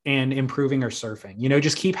and improving her surfing, you know,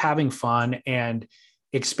 just keep having fun and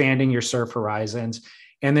expanding your surf horizons.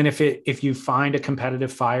 And then if you find a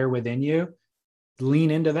competitive fire within you,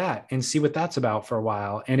 lean into that and see what that's about for a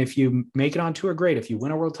while. And if you make it on tour, great. If you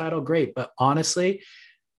win a world title, great. But honestly,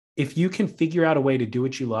 if you can figure out a way to do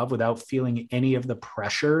what you love without feeling any of the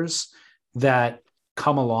pressures that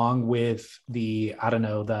come along with the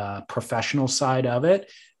professional side of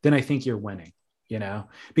it, then I think you're winning, you know,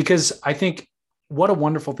 because I think what a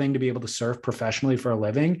wonderful thing to be able to surf professionally for a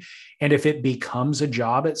living. And if it becomes a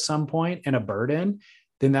job at some point and a burden,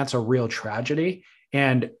 then that's a real tragedy.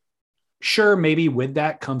 And sure, maybe with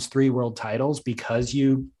that comes 3 world titles because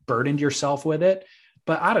you burdened yourself with it.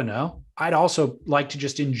 But I don't know. I'd also like to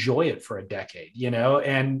just enjoy it for a decade, you know,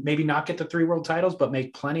 and maybe not get the 3 world titles, but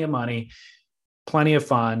make plenty of money, plenty of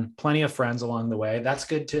fun, plenty of friends along the way. That's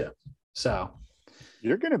good too. So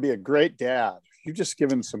you're going to be a great dad. You've just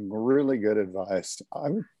given some really good advice.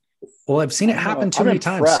 I've seen it happen too many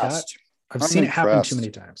times, Scott. I've seen it happen too many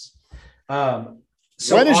times.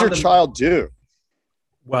 So when is your child due?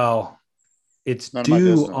 Well, it's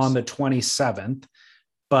due on the 27th,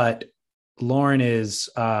 but Lauren is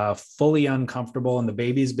fully uncomfortable and the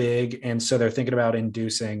baby's big. And so they're thinking about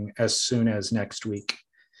inducing as soon as next week.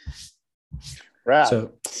 Right.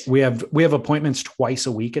 So we have appointments twice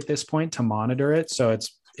a week at this point to monitor it. So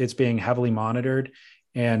it's being heavily monitored,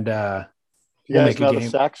 and you guys know the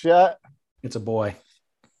sex yet? It's a boy.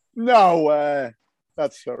 No way.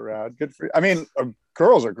 That's so rad. Good for you. I mean,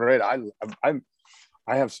 girls are great. I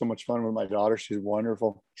have so much fun with my daughter. She's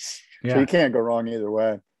wonderful. Yeah. So you can't go wrong either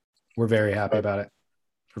way. We're very happy about it.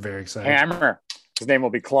 We're very excited. Hammer. His name will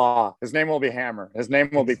be Claw. His name will be Hammer. His name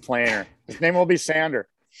will be Planer. His name will be Sander.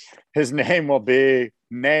 His name will be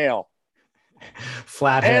Nail.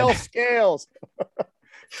 Flathead. Nail Scales.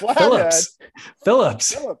 Phillips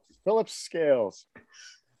Scales.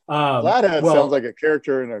 Flathead sounds like a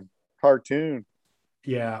character in a cartoon.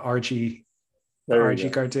 Yeah, Archie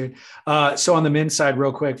cartoon. So on the men's side,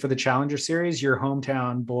 real quick, for the Challenger Series, your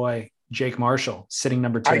hometown boy, Jake Marshall, sitting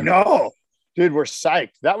number 2. I know. Dude, we're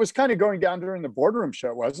psyched. That was kind of going down during the Boardroom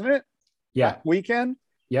Show, wasn't it? Yeah. That weekend?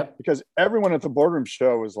 Yep. Because everyone at the Boardroom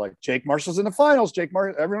Show was like, Jake Marshall's in the finals.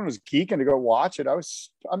 Everyone was geeking to go watch it.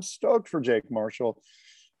 I'm stoked for Jake Marshall.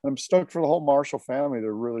 I'm stoked for the whole Marshall family. They're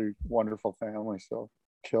a really wonderful family. So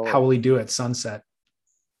kill it. How will he do at Sunset?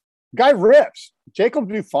 Guy rips. Jake will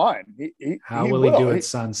do fine. How will he do at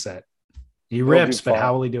Sunset? He rips, but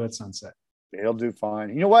how will he do at Sunset? He'll do fine.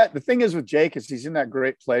 You know what? The thing is with Jake is he's in that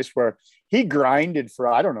great place where he grinded for,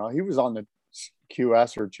 I don't know, he was on the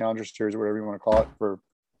QS or Challenger Series or whatever you want to call it for,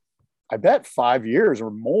 I bet 5 years or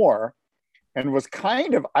more, and was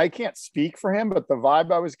kind of, I can't speak for him, but the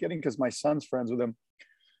vibe I was getting, because my son's friends with him,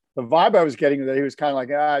 the vibe I was getting that he was kind of like,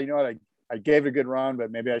 you know what, I gave it a good run,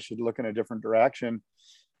 but maybe I should look in a different direction.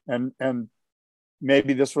 And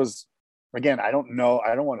maybe this was, again, I don't know.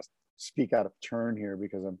 I don't want to speak out of turn here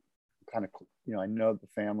because I'm kind of, you know, I know the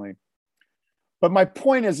family. But my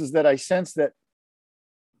point is that I sense that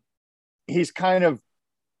he's kind of,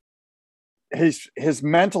 his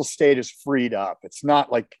mental state is freed up. It's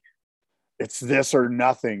not like it's this or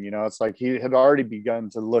nothing, you know, it's like he had already begun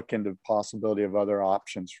to look into the possibility of other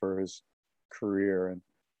options for his career. And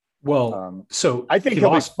so I think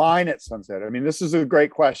he'll be fine at Sunset. I mean, this is a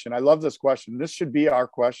great question. I love this question. This should be our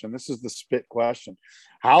question. This is the spit question.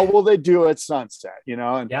 How will they do at Sunset? You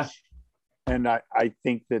know, and I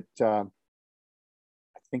think that I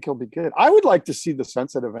think he'll be good. I would like to see the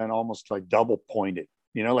Sunset event almost like double pointed.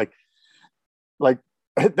 You know, like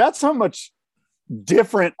that's how much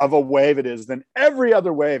different of a wave it is than every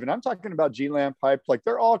other wave. And I'm talking about G-Land pipe. Like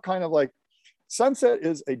they're all kind of like, Sunset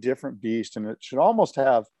is a different beast, and it should almost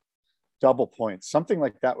have double points. Something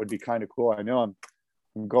like that would be kind of cool. I know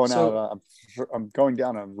I'm going I'm going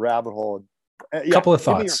down a rabbit hole. Couple of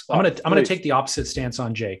thoughts. I'm gonna take the opposite stance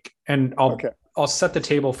on Jake, and I'll set the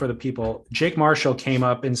table for the people. Jake Marshall came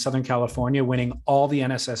up in Southern California, winning all the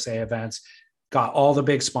NSSA events, got all the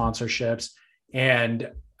big sponsorships, and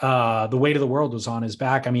the weight of the world was on his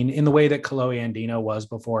back. I mean, in the way that Kalohe Andino was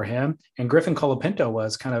before him, and Griffin Colapinto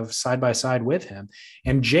was kind of side by side with him.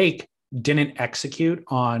 And Jake didn't execute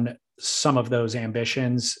on some of those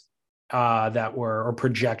ambitions or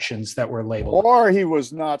projections that were labeled. Or he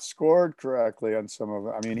was not scored correctly on some of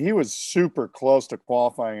it. I mean, he was super close to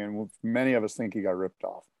qualifying, and many of us think he got ripped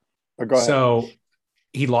off. But go ahead. So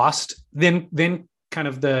he lost. Then kind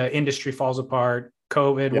of the industry falls apart.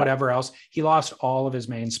 COVID, whatever else, he lost all of his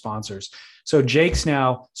main sponsors. So Jake's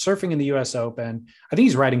now surfing in the US Open. I think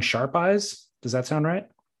he's riding Sharp Eyes. Does that sound right?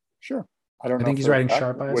 Sure. I don't know. I think he's riding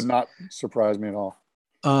Sharp Eyes. Would not surprise me at all.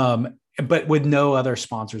 But with no other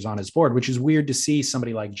sponsors on his board, which is weird to see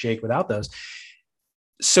somebody like Jake without those.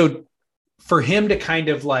 So for him to kind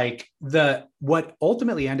of like what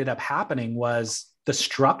ultimately ended up happening was the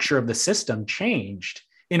structure of the system changed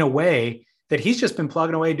in a way that he's just been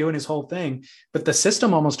plugging away doing his whole thing, but the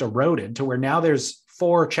system almost eroded to where now there's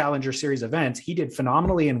 4 Challenger Series events. He did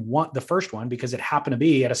phenomenally in the first one because it happened to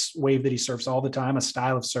be at a wave that he surfs all the time, a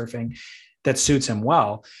style of surfing that suits him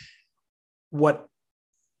well. What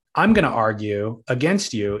I'm going to argue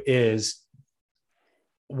against you is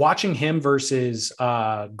watching him versus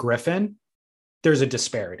Griffin. There's a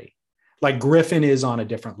disparity. Like Griffin is on a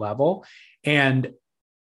different level, and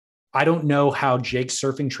I don't know how Jake's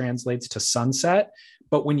surfing translates to Sunset,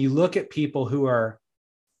 but when you look at people who are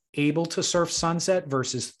able to surf Sunset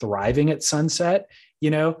versus thriving at Sunset,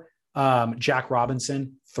 Jack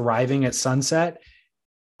Robinson thriving at Sunset,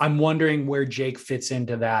 I'm wondering where Jake fits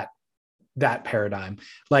into that paradigm.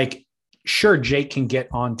 Like, sure, Jake can get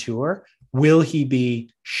on tour. Will he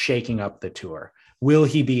be shaking up the tour? Will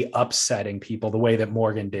he be upsetting people the way that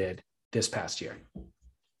Morgan did this past year?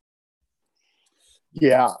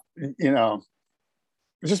 Yeah,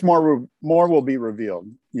 just more will be revealed.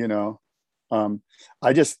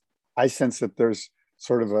 I sense that there's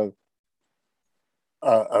sort of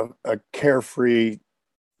a carefree,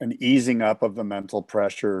 an easing up of the mental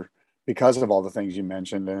pressure because of all the things you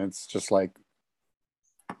mentioned, and it's just like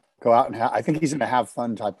go out and I think he's going to have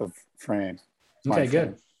fun type of frame. Okay,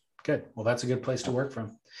 good. Well, that's a good place to work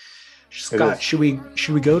from. Scott, should we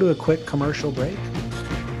go to a quick commercial break?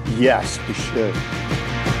 Yes, we should.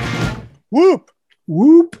 Whoop,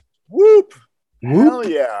 whoop, whoop. Hell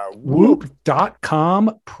yeah.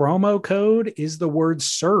 Whoop.com promo code is the word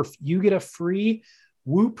surf. You get a free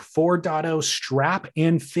Whoop 4.0 strap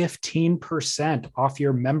and 15% off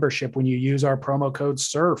your membership when you use our promo code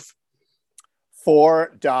surf.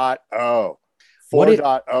 4.0.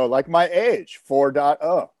 4.0, like my age,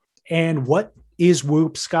 4.0. And what is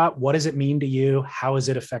Whoop, Scott? What does it mean to you? How has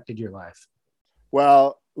it affected your life?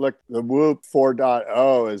 Well, look, the Whoop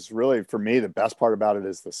 4.0 is really, for me, the best part about it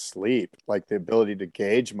is the sleep, like the ability to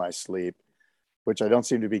gauge my sleep, which I don't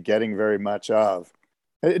seem to be getting very much of.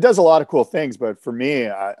 It does a lot of cool things, but for me,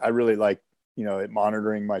 I really like, it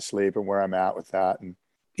monitoring my sleep and where I'm at with that. And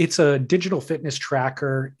it's a digital fitness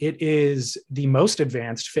tracker. It is the most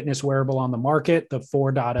advanced fitness wearable on the market. The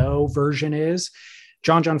 4.0 version is.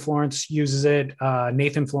 John Florence uses it.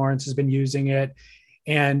 Nathan Florence has been using it.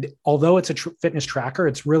 And although it's a fitness tracker,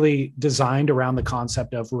 it's really designed around the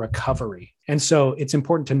concept of recovery. And so it's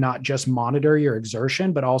important to not just monitor your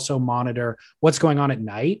exertion, but also monitor what's going on at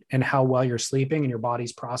night and how well you're sleeping and your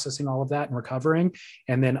body's processing all of that and recovering,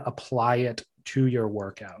 and then apply it to your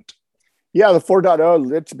workout. Yeah, the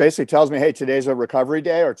 4.0, it basically tells me, hey, today's a recovery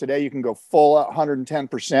day, or today you can go full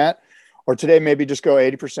 110%, or today maybe just go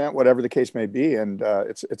 80%, whatever the case may be. And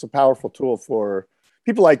it's a powerful tool for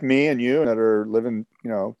people like me and you that are living,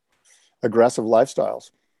 aggressive lifestyles.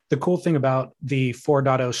 The cool thing about the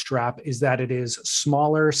 4.0 strap is that it is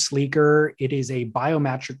smaller, sleeker. It is a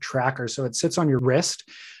biometric tracker. So it sits on your wrist,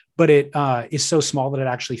 but it is so small that it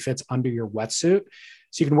actually fits under your wetsuit.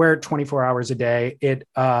 So you can wear it 24 hours a day. It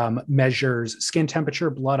measures skin temperature,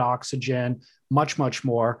 blood oxygen, much, much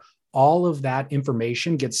more. All of that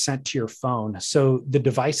information gets sent to your phone. So the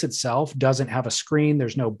device itself doesn't have a screen.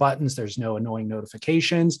 There's no buttons. There's no annoying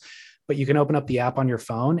notifications, but you can open up the app on your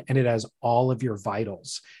phone and it has all of your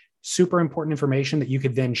vitals. super important information that you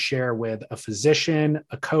could then share with a physician,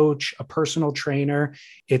 a coach, a personal trainer.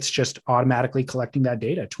 It's just automatically collecting that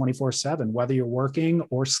data 24/7, whether you're working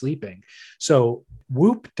or sleeping. So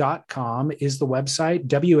whoop.com is the website,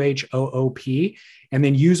 WHOOP, and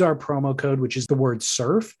then use our promo code, which is the word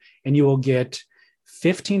surf, and you will get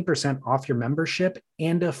 15% off your membership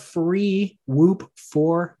and a free Whoop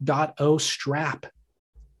 4.0 strap.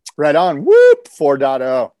 Right on. Whoop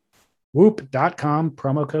 4.0. Whoop.com,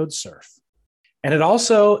 promo code surf. And it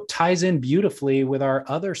also ties in beautifully with our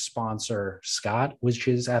other sponsor, Scott, which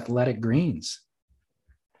is Athletic Greens.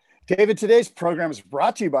 David, today's program is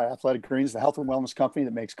brought to you by Athletic Greens, the health and wellness company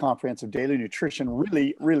that makes comprehensive daily nutrition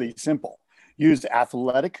really, really simple. Use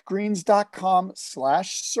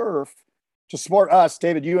athleticgreens.com/surf to support us,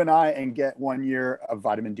 David, you and I, and get 1 year of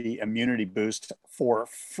vitamin D immunity boost for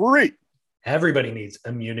free. Everybody needs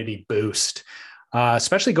immunity boost,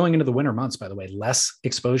 especially going into the winter months, by the way. Less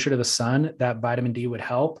exposure to the sun, that vitamin D would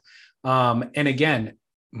help. And again,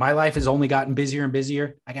 my life has only gotten busier and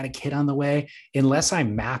busier. I got a kid on the way. Unless I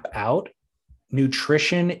map out,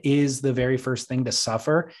 nutrition is the very first thing to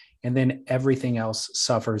suffer. And then everything else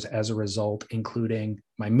suffers as a result, including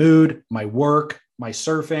my mood, my work, my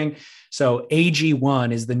surfing. So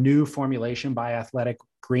AG1 is the new formulation by Athletic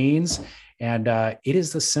Greens, and it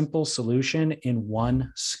is the simple solution in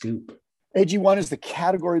one scoop. AG1 is the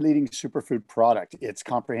category-leading superfood product. It's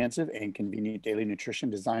comprehensive and convenient daily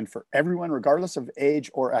nutrition designed for everyone, regardless of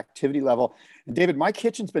age or activity level. And David, my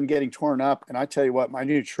kitchen's been getting torn up, and I tell you what, my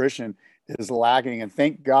nutrition is lagging, and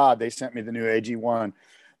thank God they sent me the new AG1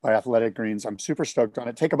 by Athletic Greens. I'm super stoked on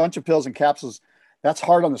it. Take a bunch of pills and capsules. That's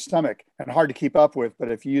hard on the stomach and hard to keep up with.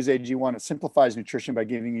 But if you use AG1, it simplifies nutrition by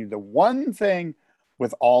giving you the one thing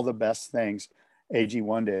with all the best things.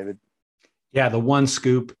 AG1, David. Yeah, the one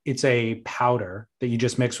scoop, it's a powder that you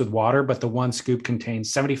just mix with water, but the one scoop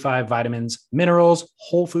contains 75 vitamins, minerals,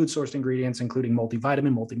 whole food sourced ingredients, including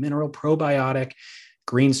multivitamin, multimineral, probiotic,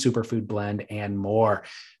 green superfood blend, and more.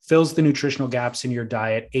 Fills the nutritional gaps in your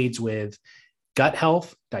diet, aids with gut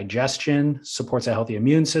health, digestion, supports a healthy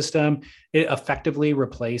immune system. It effectively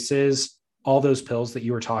replaces all those pills that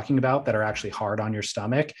you were talking about that are actually hard on your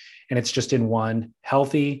stomach. And it's just in one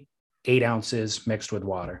healthy 8 ounces mixed with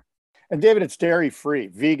water. And David, it's dairy-free,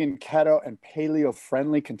 vegan, keto, and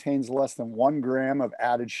paleo-friendly, contains less than 1 gram of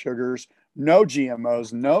added sugars, no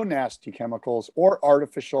GMOs, no nasty chemicals, or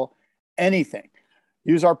artificial anything.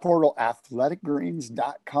 Use our portal,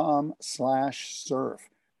 athleticgreens.com/surf.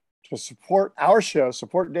 To support our show,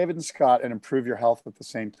 support David and Scott, and improve your health at the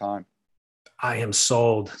same time. I am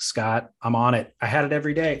sold, Scott. I'm on it. I had it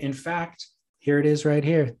every day. In fact, here it is right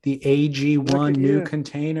here. The AG1 new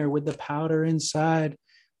container with the powder inside.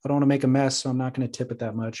 I don't want to make a mess, so I'm not going to tip it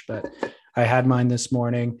that much, but I had mine this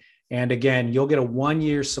morning. And again, you'll get a 1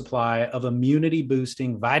 year supply of immunity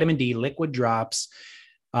boosting vitamin D liquid drops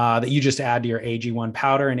that you just add to your AG1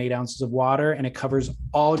 powder and 8 ounces of water. And it covers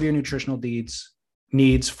all of your nutritional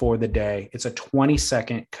needs for the day. It's a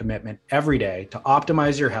 20-second commitment every day to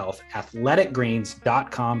optimize your health.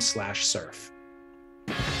 athleticgreens.com/surf.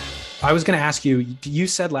 I was going to ask you, you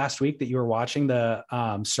said last week that you were watching the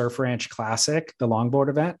Surf Ranch Classic, the longboard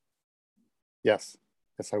event. Yes,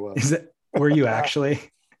 I was. Were you actually?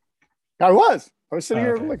 I was sitting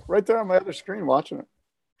here like right there on my other screen watching it.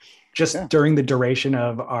 Just during the duration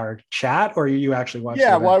of our chat, or are you actually watching?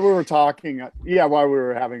 Yeah, while we were talking. While we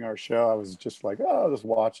were having our show, I was just like, oh, I'll just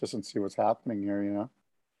watch this and see what's happening here, you know.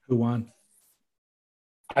 Who won?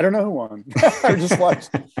 I don't know who won. I just watched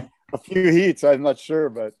a few heats. I'm not sure,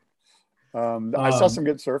 but I saw some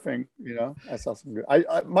good surfing, you know. I saw some good.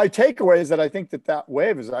 My takeaway is that I think that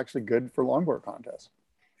wave is actually good for longboard contests.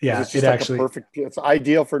 Yeah, it's just actually perfect. It's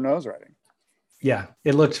ideal for nose riding. Yeah,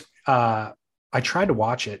 it looked. I tried to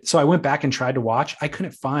watch it. So I went back and tried to watch. I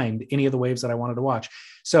couldn't find any of the waves that I wanted to watch.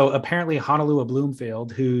 So apparently Honolulu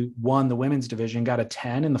Bloomfield, who won the women's division, got a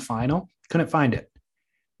 10 in the final. Couldn't find it. I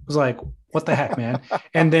was like, what the heck, man?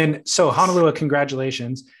 And then, so Honolulu,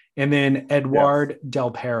 congratulations. And then Edouard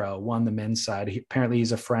Del Perro won the men's side. Apparently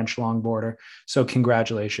he's a French longboarder. So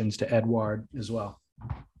congratulations to Edouard as well.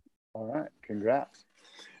 All right. Congrats.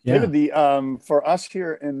 Yeah. David, for us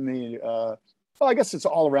here in the, well, I guess it's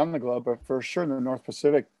all around the globe, but for sure in the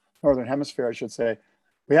Northern Hemisphere, I should say,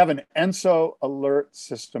 we have an ENSO alert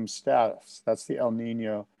system status. That's the El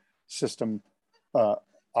Nino system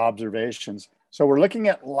observations. So we're looking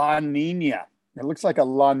at La Nina. It looks like a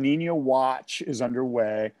La Nina watch is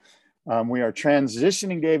underway. We are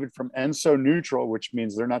transitioning, David, from ENSO neutral, which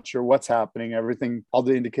means they're not sure what's happening. All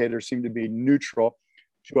the indicators seem to be neutral,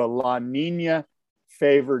 to a La Nina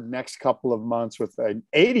favored next couple of months with an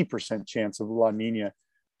 80% chance of La Nina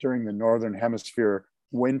during the Northern Hemisphere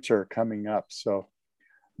winter coming up. So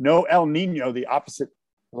no El Nino, the opposite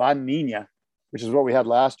La Nina, which is what we had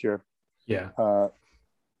last year. Yeah.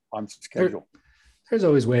 On schedule. There's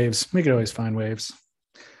always waves. We could always find waves.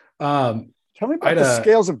 Tell me about the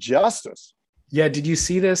scales of justice. Yeah. Did you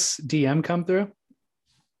see this DM come through?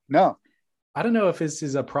 No. I don't know if this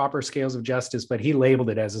is a proper scales of justice, but he labeled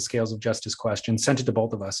it as a scales of justice question, sent it to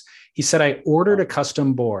both of us. He said, I ordered a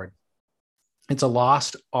custom board. It's a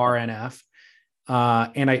Lost RNF.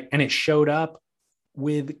 And it showed up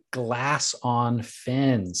with glass on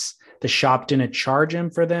fins. The shop didn't charge him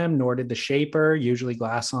for them, nor did the shaper. Usually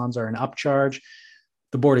glass-ons are an upcharge.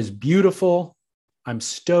 The board is beautiful. I'm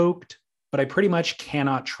stoked, but I pretty much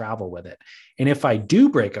cannot travel with it. And if I do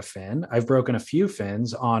break a fin, I've broken a few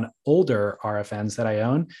fins on older RFNs that I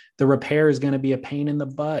own, the repair is going to be a pain in the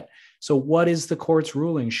butt. So what is the court's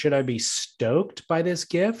ruling? Should I be stoked by this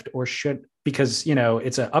gift because,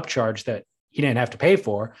 it's an upcharge that he didn't have to pay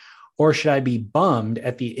for, or should I be bummed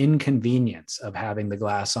at the inconvenience of having the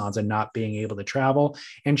glass-ons and not being able to travel?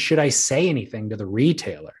 And should I say anything to the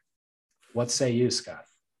retailer? What say you, Scott?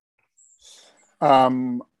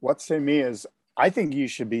 What say me is I think you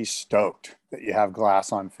should be stoked that you have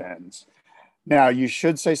glass on fins. Now, you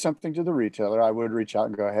should say something to the retailer. I would reach out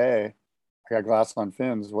and go, hey, I got glass on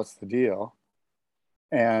fins. What's the deal?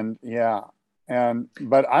 And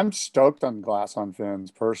but I'm stoked on glass on fins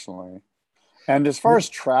personally. And as far as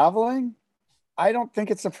traveling, I don't think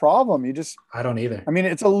it's a problem. I don't either. I mean,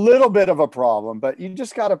 it's a little bit of a problem, but you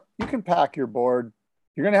can pack your board.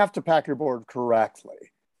 You're going to have to pack your board correctly.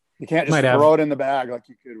 You can't just throw it in the bag like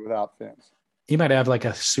you could without fins. He might have like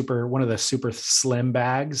one of the super slim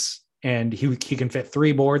bags, and he can fit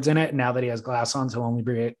 3 boards in it. Now that he has glass-ons, he'll only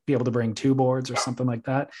be able to bring 2 boards or something like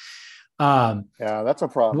that. Yeah, that's a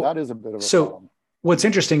problem. That is a bit of a problem. What's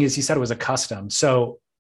interesting is he said it was a custom. So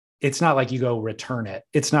it's not like you go return it.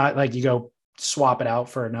 It's not like you go swap it out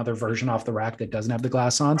for another version off the rack that doesn't have the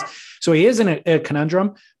glass-ons. So he is in a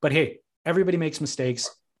conundrum, but hey, everybody makes mistakes.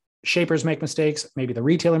 Shapers make mistakes. Maybe the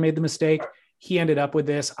retailer made the mistake. He ended up with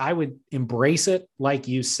this. I would embrace it, like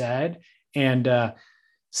you said, and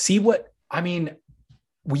see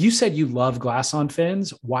you said you love glass on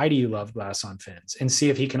fins. Why do you love glass on fins? And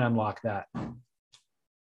see if he can unlock that.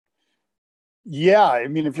 Yeah. I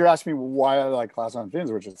mean, if you're asking me why I like glass on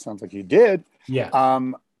fins, which it sounds like you did. Yeah.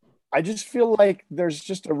 I just feel like there's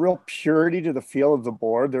just a real purity to the feel of the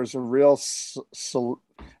board. There's a real,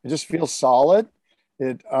 it just feels solid.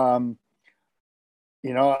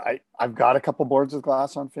 I've got a couple boards with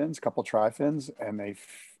glass on fins, a couple tri-fins, and they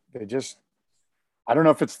just, I don't know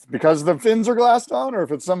if it's because the fins are glassed on or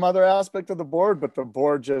if it's some other aspect of the board, but the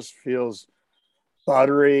board just feels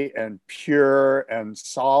buttery and pure and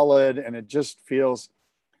solid. And it just feels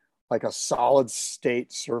like a solid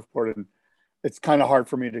state surfboard. And it's kind of hard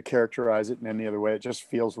for me to characterize it in any other way. It just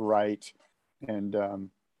feels right. And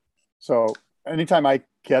so anytime I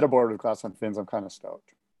get a board with glass on fins, I'm kind of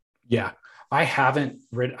stoked. Yeah. I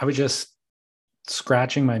was just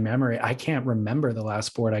scratching my memory. I can't remember the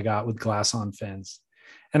last board I got with glass on fins,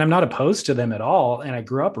 and I'm not opposed to them at all. And I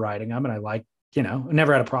grew up riding them, and I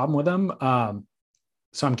never had a problem with them.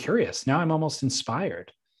 So I'm curious now. I'm almost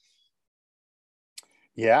inspired.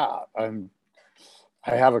 Yeah.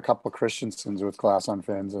 I have a couple of Christensens with glass on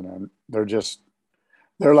fins, and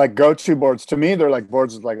they're like go-to boards to me. They're like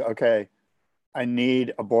boards like, okay, I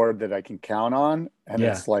need a board that I can count on. And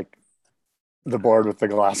it's like the board with the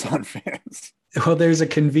glass on fins. Well, there's a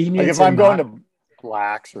convenience. Like if I'm going to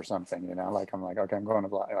blacks or something, I'm like, okay, I'm going to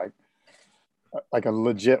black, like a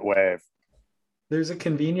legit wave. There's a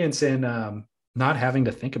convenience in not having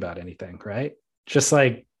to think about anything, right? Just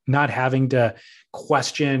like not having to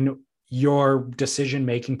question your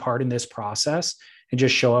decision-making part in this process and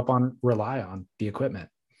just rely on the equipment.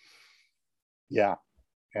 Yeah.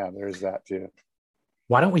 Yeah, there's that too.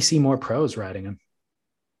 Why don't we see more pros riding them?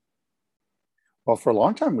 Well, for a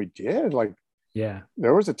long time we did.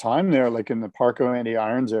 There was a time there, like in the Parco Andy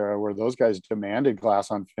Irons era, where those guys demanded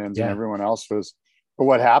glass on fins and everyone else was. But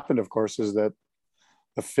what happened, of course, is that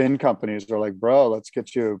the fin companies are like, bro, let's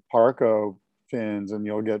get you Parco fins and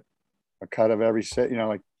you'll get a cut of every set.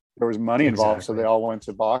 There was money involved, so they all went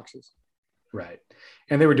to boxes. Right.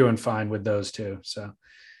 And they were doing fine with those too. So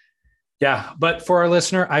yeah, but for our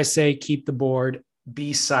listener, I say keep the board,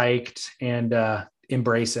 be psyched, and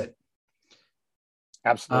embrace it.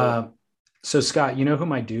 Absolutely. So Scott, you know who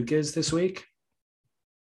my Duke is this week?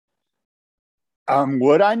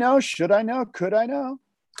 Would I know? Should I know? Could I know?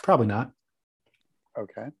 Probably not.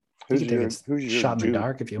 Okay. Who's your shot Duke? In the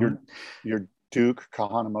dark if you want? Your Duke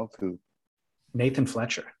Kahanamoku. Nathan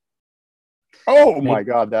Fletcher. Oh my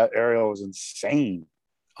God, that aerial was insane.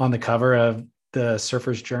 On the cover of the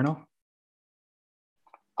Surfer's Journal.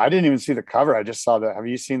 I didn't even see the cover. I just saw that. Have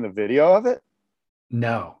you seen the video of it?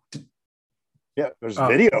 No. Yeah, there's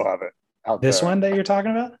video of it out this there. one that you're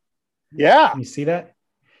talking about? Yeah. Can you see that?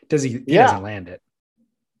 Does he Yeah. doesn't land it.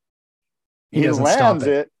 He doesn't lands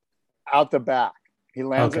stop it out the back. He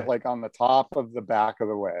lands Okay. it like on the top of the back of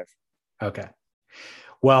the wave. Okay.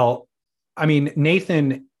 Well, I mean,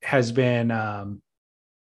 Nathan has been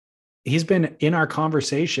he's been in our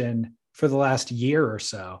conversation for the last year or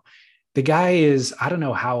so. The guy is, I don't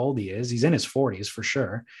know how old he is. He's in his 40s for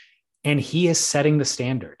sure. And he is setting the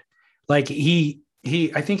standard. Like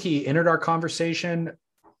I think he entered our conversation.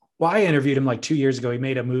 Well, I interviewed him like 2 years ago. He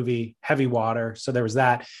made a movie, Heavy Water. So there was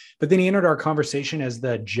that. But then he entered our conversation as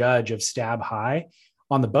the judge of Stab High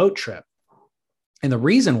on the boat trip. And the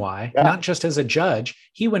reason why, not just as a judge,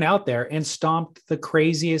 he went out there and stomped the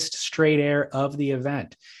craziest straight air of the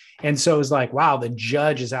event. And so it was like, wow, the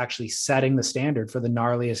judge is actually setting the standard for the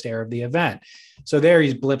gnarliest air of the event. So there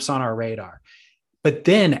he blips on our radar. But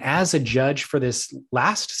then as a judge for this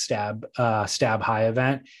last Stab High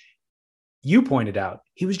event, you pointed out,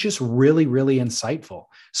 he was just really, really insightful,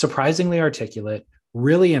 surprisingly articulate,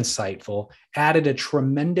 really insightful, added a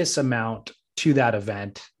tremendous amount to that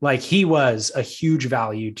event. Like he was a huge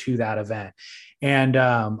value to that event. And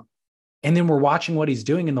then we're watching what he's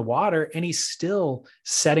doing in the water, and he's still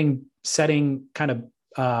setting kind of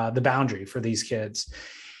the boundary for these kids.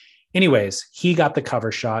 Anyways, he got the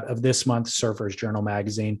cover shot of this month's Surfer's Journal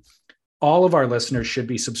magazine. All of our listeners should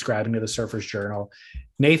be subscribing to the Surfer's Journal.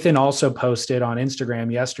 Nathan also posted on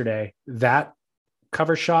Instagram yesterday that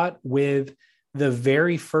cover shot with the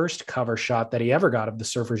very first cover shot that he ever got of the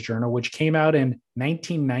Surfer's Journal, which came out in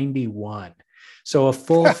 1991. So a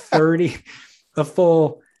full 30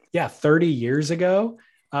 years ago,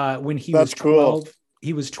 when he was 12,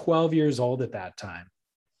 he was 12 years old at that time.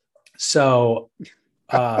 So,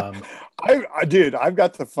 I've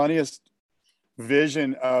got the funniest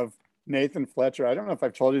vision of Nathan Fletcher. I don't know if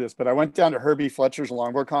I've told you this, but I went down to Herbie Fletcher's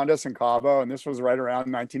longboard contest in Cabo, and this was right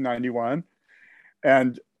around 1991.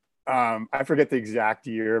 And I forget the exact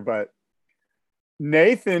year, but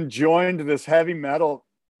Nathan joined this heavy metal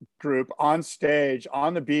group on stage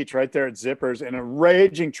on the beach right there at Zippers in a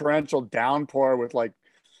raging torrential downpour with like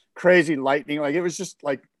crazy lightning. Like it was just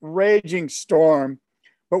like raging storm,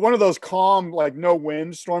 but one of those calm, like no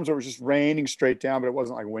wind storms where it was just raining straight down, but it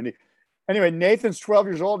wasn't like windy. Anyway, Nathan's 12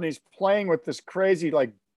 years old and he's playing with this crazy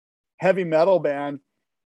like heavy metal band.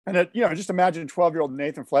 And it, just imagine 12-year-old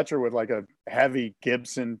Nathan Fletcher with like a heavy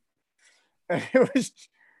Gibson. And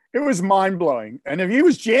it was mind-blowing. And if he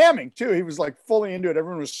was jamming too, he was like fully into it.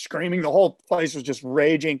 Everyone was screaming. The whole place was just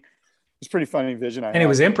raging. It's a pretty funny vision. And it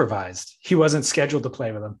was improvised. He wasn't scheduled to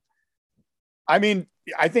play with them. I mean,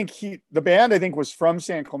 I think the band was from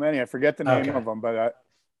San Clemente. I forget the name of them, but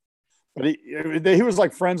he was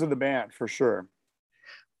like friends of the band for sure.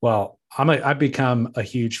 Well, I've become a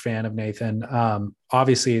huge fan of Nathan.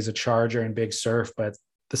 Obviously he's a Charger and big surf, but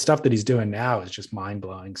the stuff that he's doing now is just mind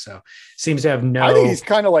blowing. So seems to have I think he's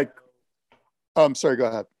kind of like, sorry, go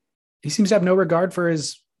ahead. He seems to have no regard for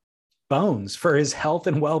his bones, for his health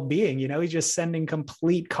and well-being. He's just sending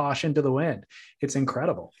complete caution to the wind. It's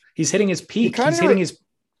incredible. He's hitting his peak. He's hitting his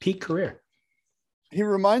peak career. He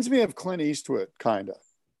reminds me of Clint Eastwood, kind of.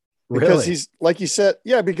 Really? Because he's, like you said,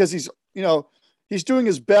 because he's, he's doing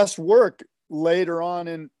his best work later on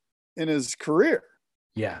in his career.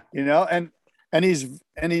 Yeah. And he's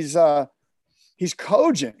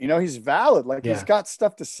cogent, he's valid. Like he's got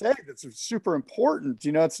stuff to say that's super important.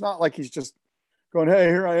 It's not like he's just going, hey,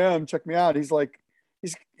 here I am, check me out. He's like,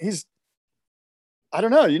 he's, I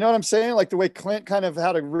don't know. You know what I'm saying? Like the way Clint kind of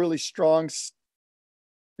had a really strong,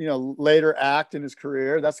 later act in his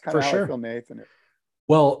career. That's kind of how I feel Nathan.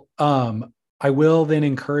 Well, I will then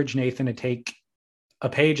encourage Nathan to take a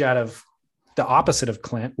page out of the opposite of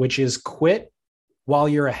Clint, which is quit while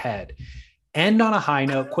you're ahead. End on a high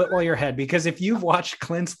note, quit while you're ahead. Because if you've watched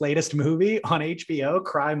Clint's latest movie on HBO,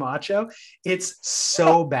 Cry Macho, it's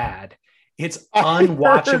so bad. It's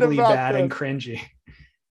unwatchably bad and cringy.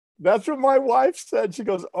 That's what my wife said. She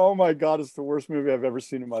goes, oh my God, it's the worst movie I've ever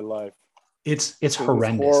seen in my life. It's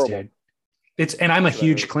horrendous, dude. And I'm a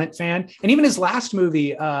huge Clint fan. And even his last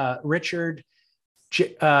movie, Richard,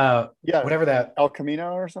 whatever that. El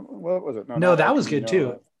Camino or something. What was it? No, that was good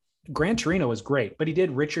too. Gran Torino was great, but he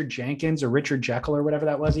did Richard Jenkins or Richard Jekyll or whatever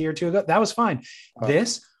that was a year or two ago. That was fine.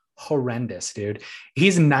 This horrendous, dude.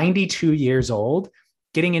 He's 92 years old,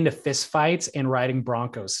 getting into fist fights and riding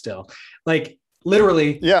Broncos still. Like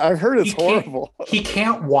literally. Yeah, I've heard it's horrible. He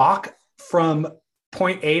can't walk from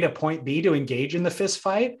point A to point B to engage in the fist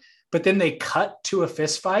fight. But then they cut to a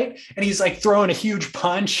fist fight and he's like throwing a huge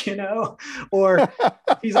punch, or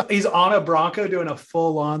he's on a bronco doing a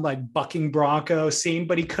full on like bucking bronco scene,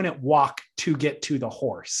 but he couldn't walk to get to the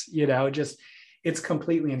horse, it's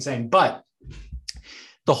completely insane. But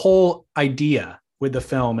the whole idea with the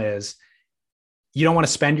film is you don't want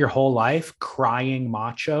to spend your whole life crying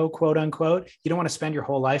macho, quote unquote. You don't want to spend your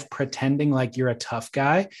whole life pretending like you're a tough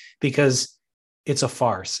guy, because it's a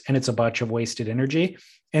farce and it's a bunch of wasted energy.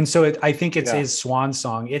 And so I think it's his swan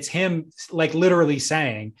song. It's him like literally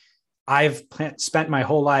saying, I've spent my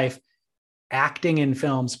whole life acting in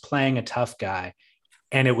films, playing a tough guy.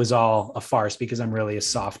 And it was all a farce because I'm really a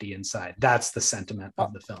softie inside. That's the sentiment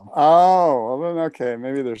of the film. Oh, well then, okay.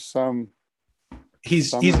 Maybe there's some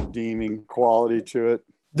he's redeeming quality to it.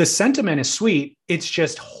 The sentiment is sweet. It's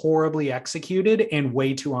just horribly executed and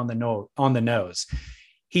way too on the nose.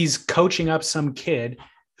 He's coaching up some kid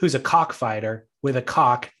who's a cockfighter with a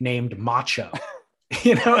cock named Macho.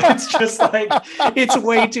 It's just like, it's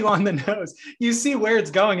way too on the nose. You see where it's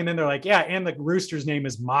going. And then they're like, yeah. And the rooster's name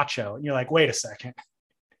is Macho. And you're like, wait a second.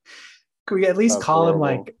 Could we at least call him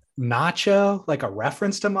like Nacho, like a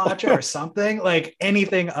reference to Macho or something? Like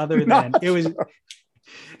anything other than it was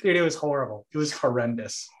horrible. It was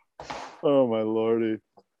horrendous. Oh my Lordy.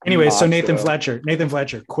 Anyway, Macho. So Nathan Fletcher,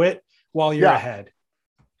 quit while you're ahead.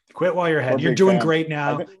 Quit while you're ahead. You're doing great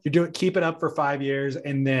now. Keep it up for 5 years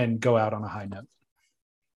and then go out on a high note.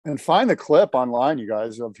 And find the clip online, you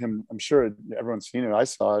guys, of him. I'm sure everyone's seen it. I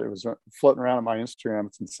saw it. It was floating around on my Instagram.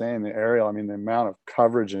 It's insane. The aerial. I mean, the amount of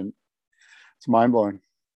coverage, and it's mind blowing.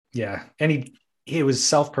 Yeah. And he was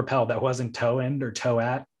self-propelled. That wasn't toe end or toe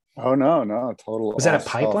at. Oh no, total. Was that a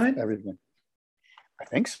pipeline? Everything. I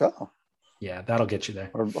think so. Yeah, that'll get you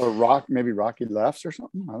there. Or maybe Rocky lefts or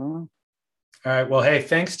something. I don't know. All right. Well, hey,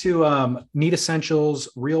 thanks to Neat Essentials,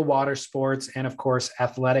 Real Water Sports, and of course,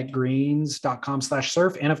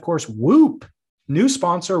 athleticgreens.com/surf. And of course, Whoop, new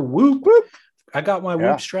sponsor, Whoop. I got my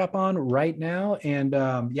Whoop strap on right now. And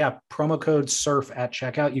promo code SURF at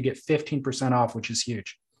checkout. You get 15% off, which is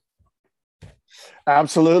huge.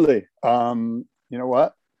 Absolutely. You know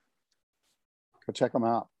what? Go check them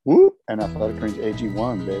out. Whoop. And Athletic Greens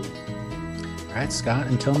AG1, baby. All right, Scott,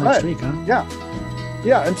 until next week, huh?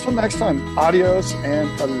 Yeah, until next time, adios and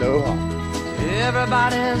aloha.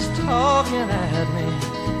 Everybody's talking at me.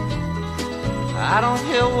 I don't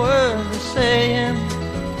hear words they're saying,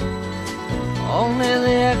 only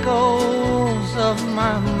the echoes of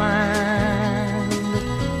my mind.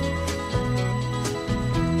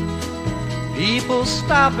 People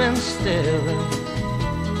stopping still,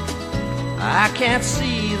 I can't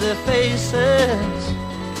see their faces,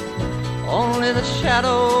 only the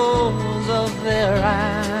shadows of their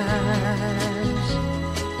eyes.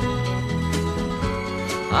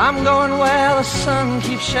 I'm going where the sun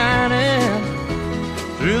keeps shining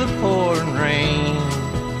through the pouring rain,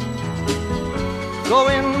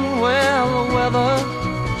 going where the weather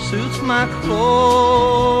suits my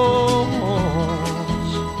clothes,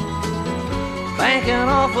 banking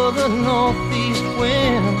off of the northeast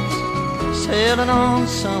winds, sailing on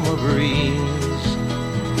summer breeze,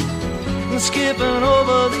 and skipping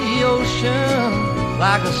over the ocean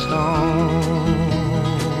like a stone.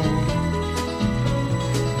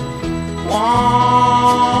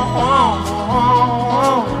 Wah, wah, wah,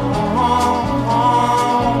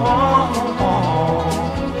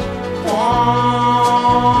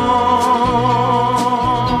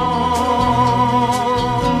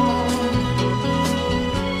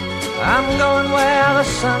 I'm going where the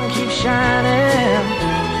sun keeps shining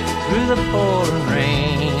through the pouring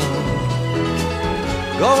rain,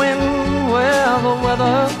 going where the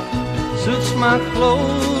weather suits my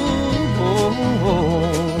clothes,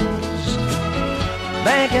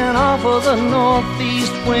 banking off of the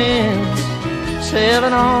northeast winds,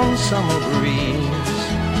 sailing on summer breeze,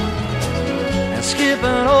 and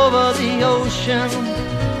skipping over the ocean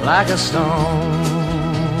like a stone.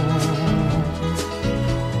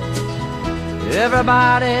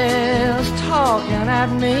 Everybody's talking at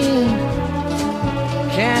me,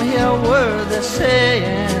 can't hear a word they're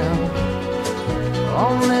saying,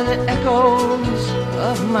 only the echoes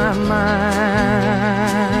of my mind.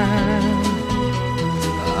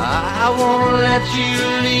 I won't let you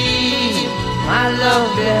leave my love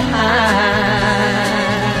behind.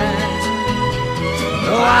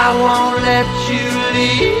 No, I won't let you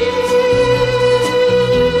leave